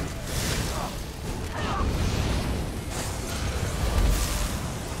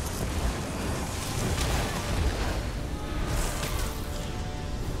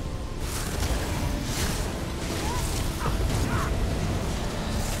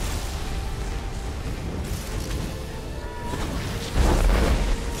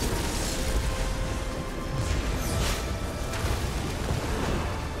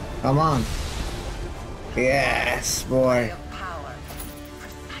 Come on! Yes, boy! Of power.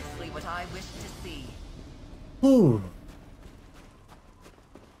 Precisely what I wish to see. Whew!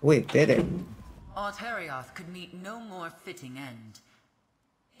 We did it! Art-Harioth could meet no more fitting end.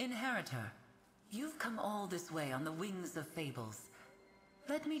 Inheritor, you've come all this way on the wings of fables.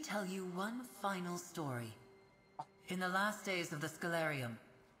 Let me tell you one final story. In the last days of the Scalarium,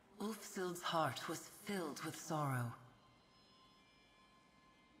 Ulfsild's heart was filled with sorrow.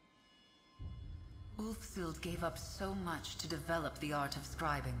 Ulfsild gave up so much to develop the art of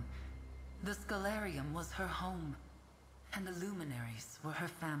scribing. The Scalarium was her home, and the luminaries were her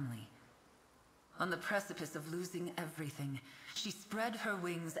family. On the precipice of losing everything, she spread her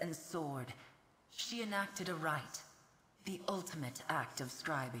wings and soared. She enacted a rite, the ultimate act of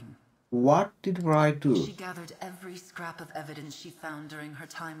scribing. What did I do? She gathered every scrap of evidence she found during her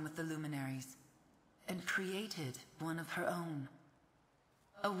time with the luminaries, and created one of her own.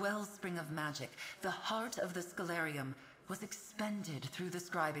 A wellspring of magic, the heart of the Scalarium, was expended through the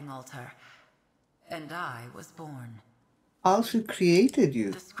scribing altar, and I was born. Also created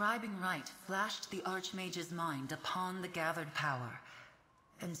you. The scribing rite flashed the Archmage's mind upon the gathered power,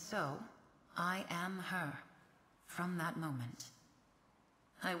 and so I am her from that moment.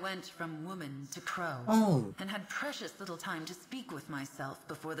 I went from woman to crow, and had precious little time to speak with myself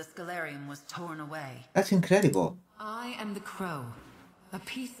before the Scalarium was torn away. That's incredible. I am the crow, a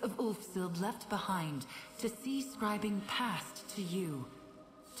piece of Ulfsild left behind to see scribing passed to you,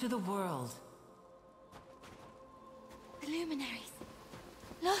 to the world, luminaries.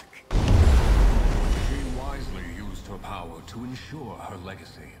 Look! She wisely used her power to ensure her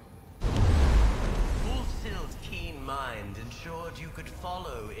legacy. Wolfsild's keen mind ensured you could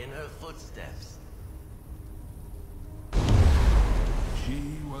follow in her footsteps. She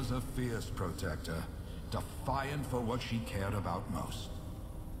was a fierce protector, defiant for what she cared about most.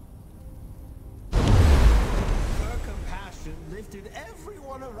 Her compassion lifted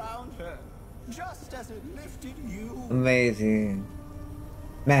everyone around her, just as it lifted you. Amazing.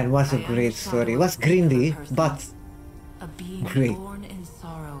 Man, was a great story. It was grindy, but a being great. born in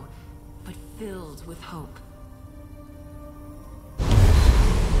sorrow, but filled with hope.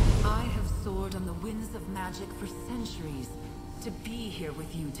 I have soared on the winds of magic for centuries to be here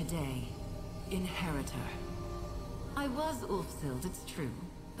with you today, Inheritor. I was Ulfsild, it's true,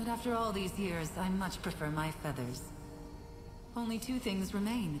 but after all these years, I much prefer my feathers. Only two things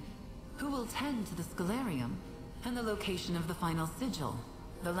remain. Who will tend to the Scalarium, and the location of the final sigil,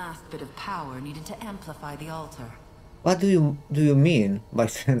 the last bit of power needed to amplify the altar. What do you mean by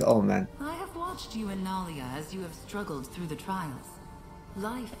Saint Omen? I have watched you and Nalia as you have struggled through the trials.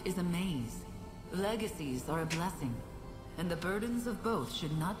 Life is a maze. Legacies are a blessing, and the burdens of both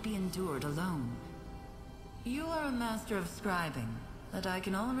should not be endured alone. You are a master of scribing, but I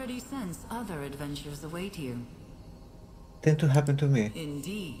can already sense other adventures await you. Tend to happen to me.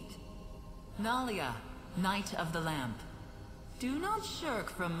 Indeed. Nalia, Knight of the Lamp. Do not shirk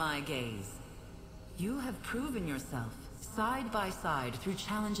from my gaze. You have proven yourself, side by side, through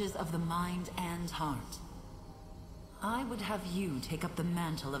challenges of the mind and heart. I would have you take up the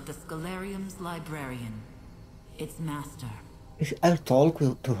mantle of the Scalarium's librarian, its master. I'll talk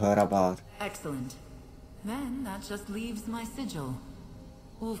to her about. Excellent. Then that just leaves my sigil.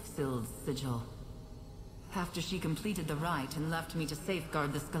 Ulfsild's sigil. After she completed the rite and left me to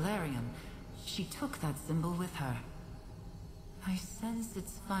safeguard the Scalarium, she took that symbol with her. I sense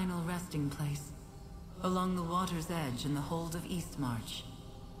its final resting place, along the water's edge in the hold of Eastmarch.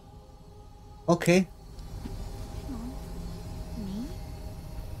 Okay. Me?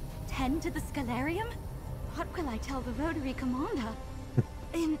 Tend to the Scalarium? What will I tell the Rotary Commander?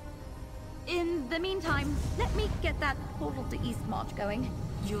 In the meantime, let me get that portal to Eastmarch going.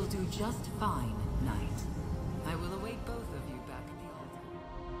 You'll do just fine, Knight. I will await both of you back at the altar.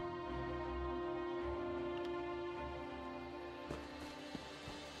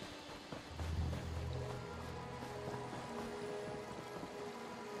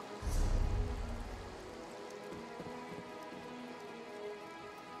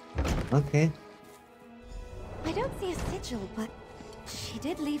 Okay. I don't see a sigil, but she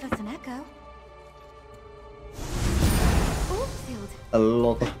did leave us an echo. Ulfsild. A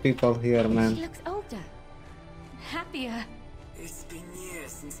lot of people here, man. She looks older. Happier. It's been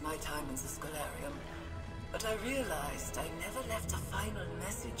years since my time in the Scalarium, but I realized I never left a final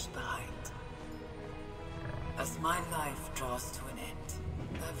message behind. As my life draws to an end,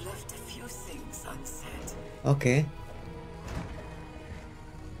 I've left a few things unsaid. Okay.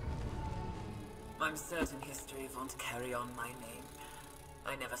 I'm certain history won't carry on my name.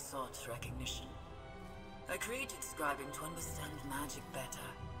 I never sought recognition. I created Scribing to understand magic better,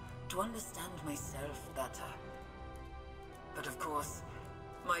 to understand myself better. But of course,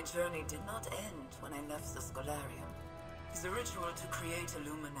 my journey did not end when I left the Scalarium. The ritual to create a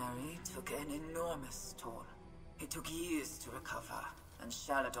luminary took an enormous toll. It took years to recover, and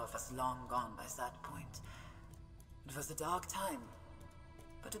Shaladov was long gone by that point. It was a dark time,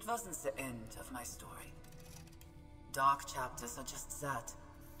 but it wasn't the end of my story. Dark chapters are just that,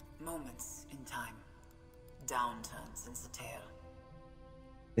 moments in time. Downturns in the tale.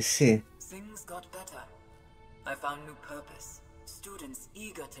 I see. Things got better. I found new purpose, students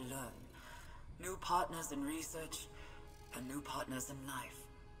eager to learn, new partners in research, and new partners in life.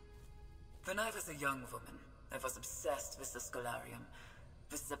 When I was a young woman, I was obsessed with the Scalarium,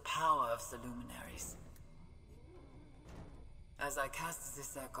 with the power of the luminaries. As I cast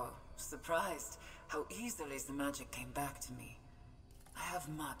this echo, surprised how easily the magic came back to me. I have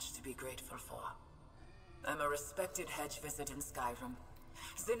much to be grateful for. I'm a respected hedge wizard in Skyrim.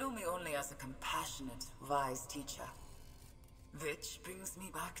 They know me only as a compassionate, wise teacher. Which brings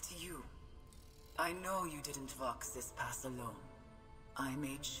me back to you. I know you didn't walk this path alone. I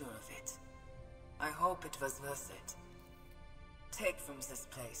made sure of it. I hope it was worth it. Take from this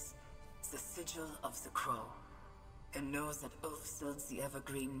place the sigil of the crow, and know that Ulfsild the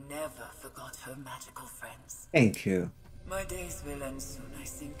Evergreen never forgot her magical friends. Thank you. My days will end soon, I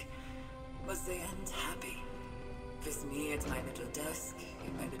think. But they end happy. With me at my little desk,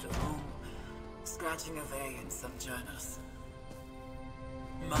 in my little home, scratching away in some journals.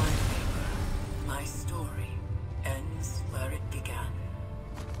 My paper, my story, ends ends where it began.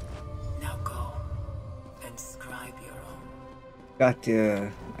 Now go and scribe your own. Got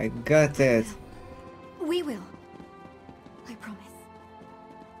you. I got it. We will. I promise.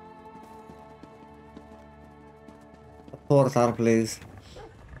 A portal, please.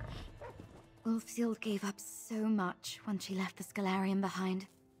 Ulfsild gave up so much when she left the Scalarium behind.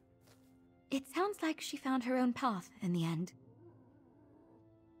 It sounds like she found her own path in the end.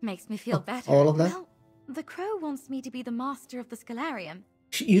 Makes me feel better. All of that? Well, the crow wants me to be the master of the Scalarium.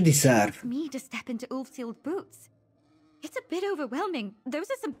 You deserve. Wants me to step into Ulfsild's boots. It's a bit overwhelming. Those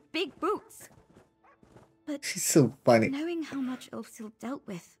are some big boots. But She's so funny. knowing how much Ulfsild dealt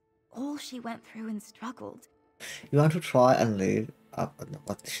with, all she went through and struggled. You want to try and live up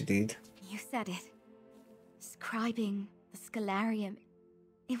what she did? You said it. Scribing the Scalarium.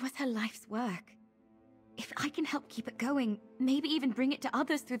 It was her life's work. If I can help keep it going, maybe even bring it to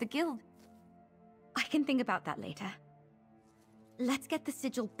others through the guild. I can think about that later. Let's get the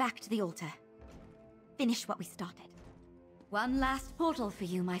sigil back to the altar. Finish what we started. One last portal for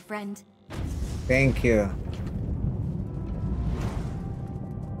you, my friend. Thank you.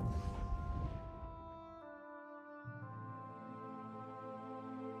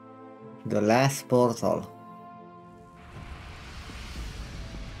 The last portal.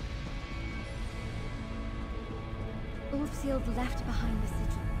 Ulfsild left behind the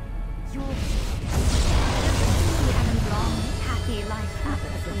sigil. Your and a long, happy life after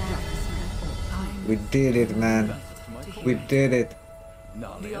the Scalarium. We did it, man. We did it.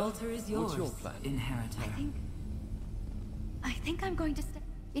 The altar is yours, what's your plan? inheritor. I think I'm going to stay.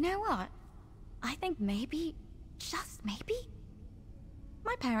 You know what? I think maybe, just maybe,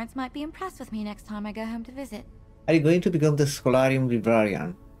 my parents might be impressed with me next time I go home to visit. Are you going to become the Scholarium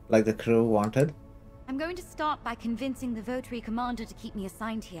Librarian, like the crew wanted? I'm going to start by convincing the votary commander to keep me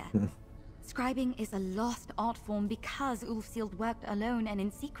assigned here. Scribing is a lost art form because Ulfsild worked alone and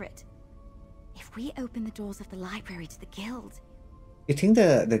in secret. If we open the doors of the library to the guild... You think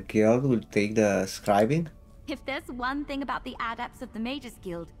the guild will take the scribing? If there's one thing about the adepts of the Mages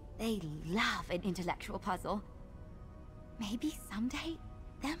Guild, they love an intellectual puzzle. Maybe someday,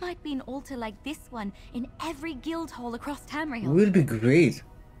 there might be an altar like this one in every guild hall across Tamriel. Will be great.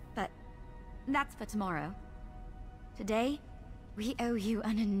 But that's for tomorrow. Today, we owe you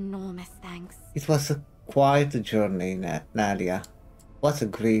an enormous thanks. It was quite a journey, Nadia. What a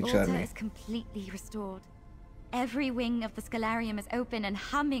great Altar journey. is completely restored. Every wing of the Scalarium is open and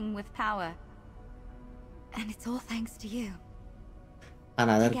humming with power. And it's all thanks to you.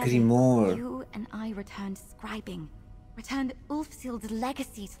 Another Together, Grimoire. you and I returned Scribing. Returned Ulfsild's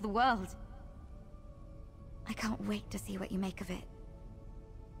legacy to the world. I can't wait to see what you make of it.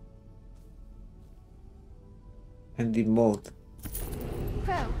 And the moat.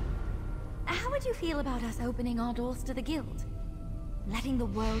 Crow, how would you feel about us opening our doors to the guild? Letting the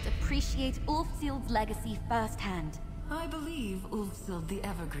world appreciate Ulfsild's legacy firsthand. I believe Ulfsild the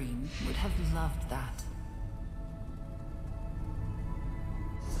Evergreen would have loved that.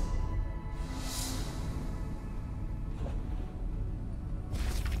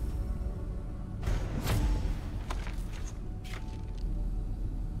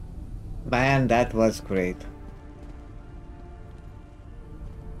 Man, that was great.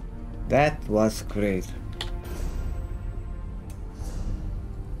 That was great.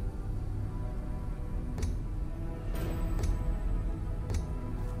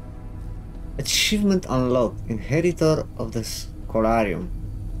 Achievement unlocked. Inheritor of the Scholarium.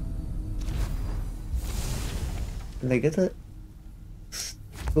 And I get a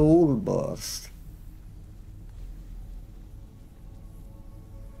soul burst.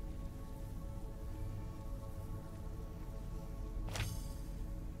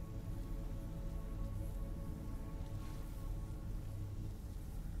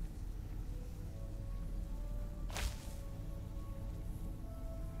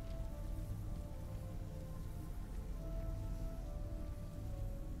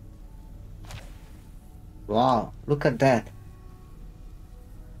 Wow, look at that.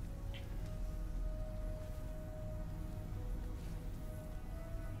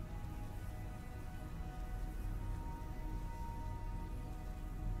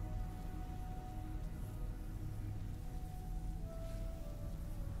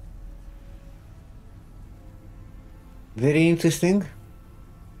 Very interesting.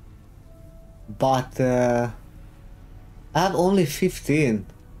 But I have only 15.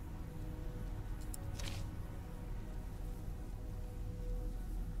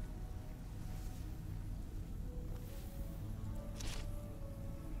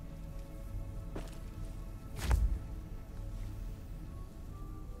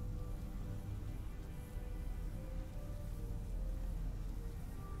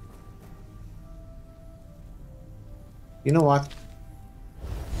 You know what?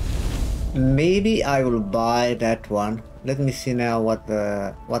 Maybe I will buy that one. Let me see now what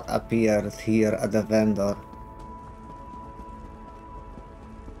appears here at the vendor.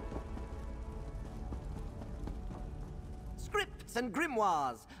 Scripts and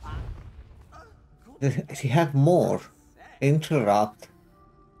grimoires. They have more. Interrupt.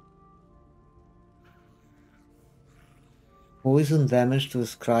 Poison damage to a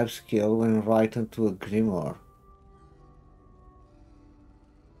scribe skill when written to a grimoire.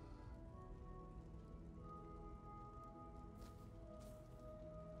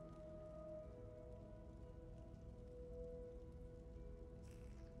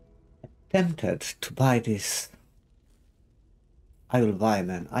 Tempted to buy this. I will buy,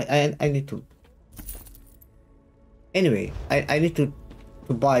 man. I need to. Anyway, I need to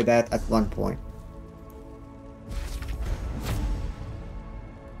buy that at one point.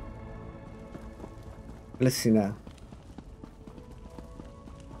 Let's see now.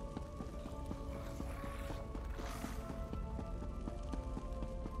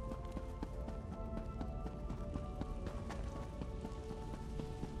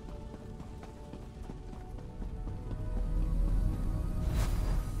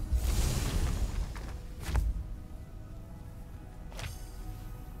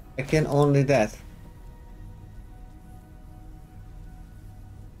 I can only that.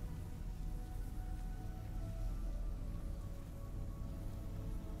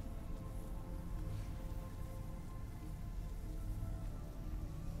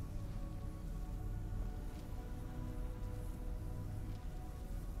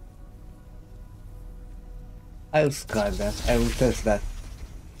 I'll scribe that. I will test that.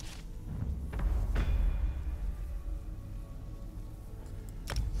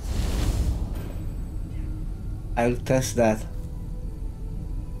 I'll test that.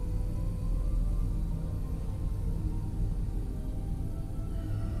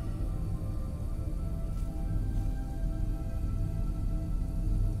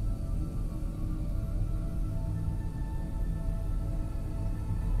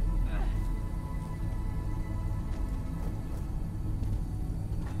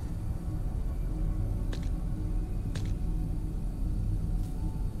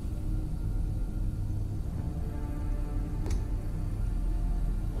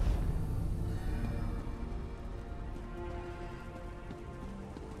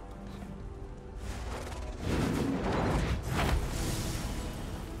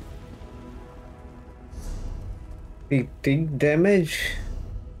 Big damage.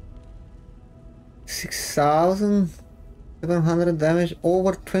 6,700 damage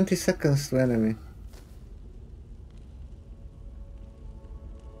over 20 seconds to enemy.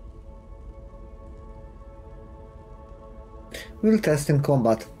 We'll test in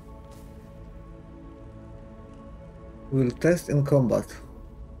combat. We'll test in combat.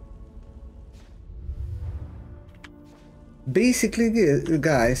 Basically,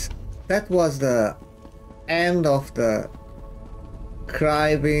 guys, that was the end of the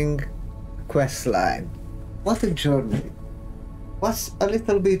Scribing questline. What a journey. Was a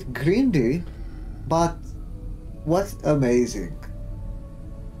little bit grindy, but what's amazing.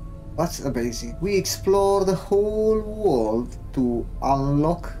 What's amazing. We explore the whole world to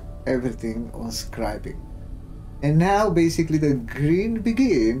unlock everything on Scribing. And now basically the grind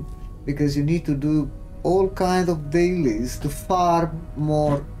begin, because you need to do all kind of dailies to farm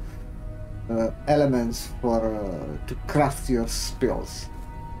more elements for to craft your spells.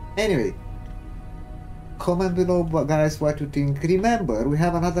 Anyway, comment below, guys, what you think. Remember, we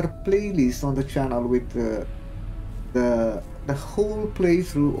have another playlist on the channel with the whole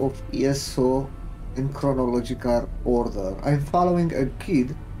playthrough of ESO in chronological order. I'm following a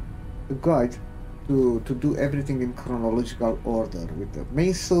guide to do everything in chronological order with the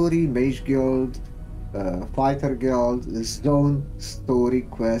main story, mage guild, fighter guild, zone, story,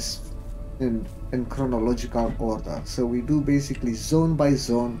 quest, in chronological order. So we do basically zone by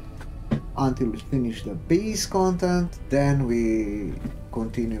zone until we finish the base content, then we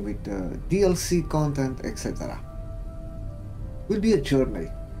continue with the DLC content, etc. Will be a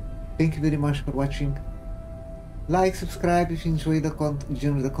journey. Thank you very much for watching. Like, subscribe if you enjoy the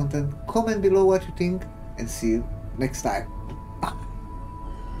content, comment below what you think, and see you next time.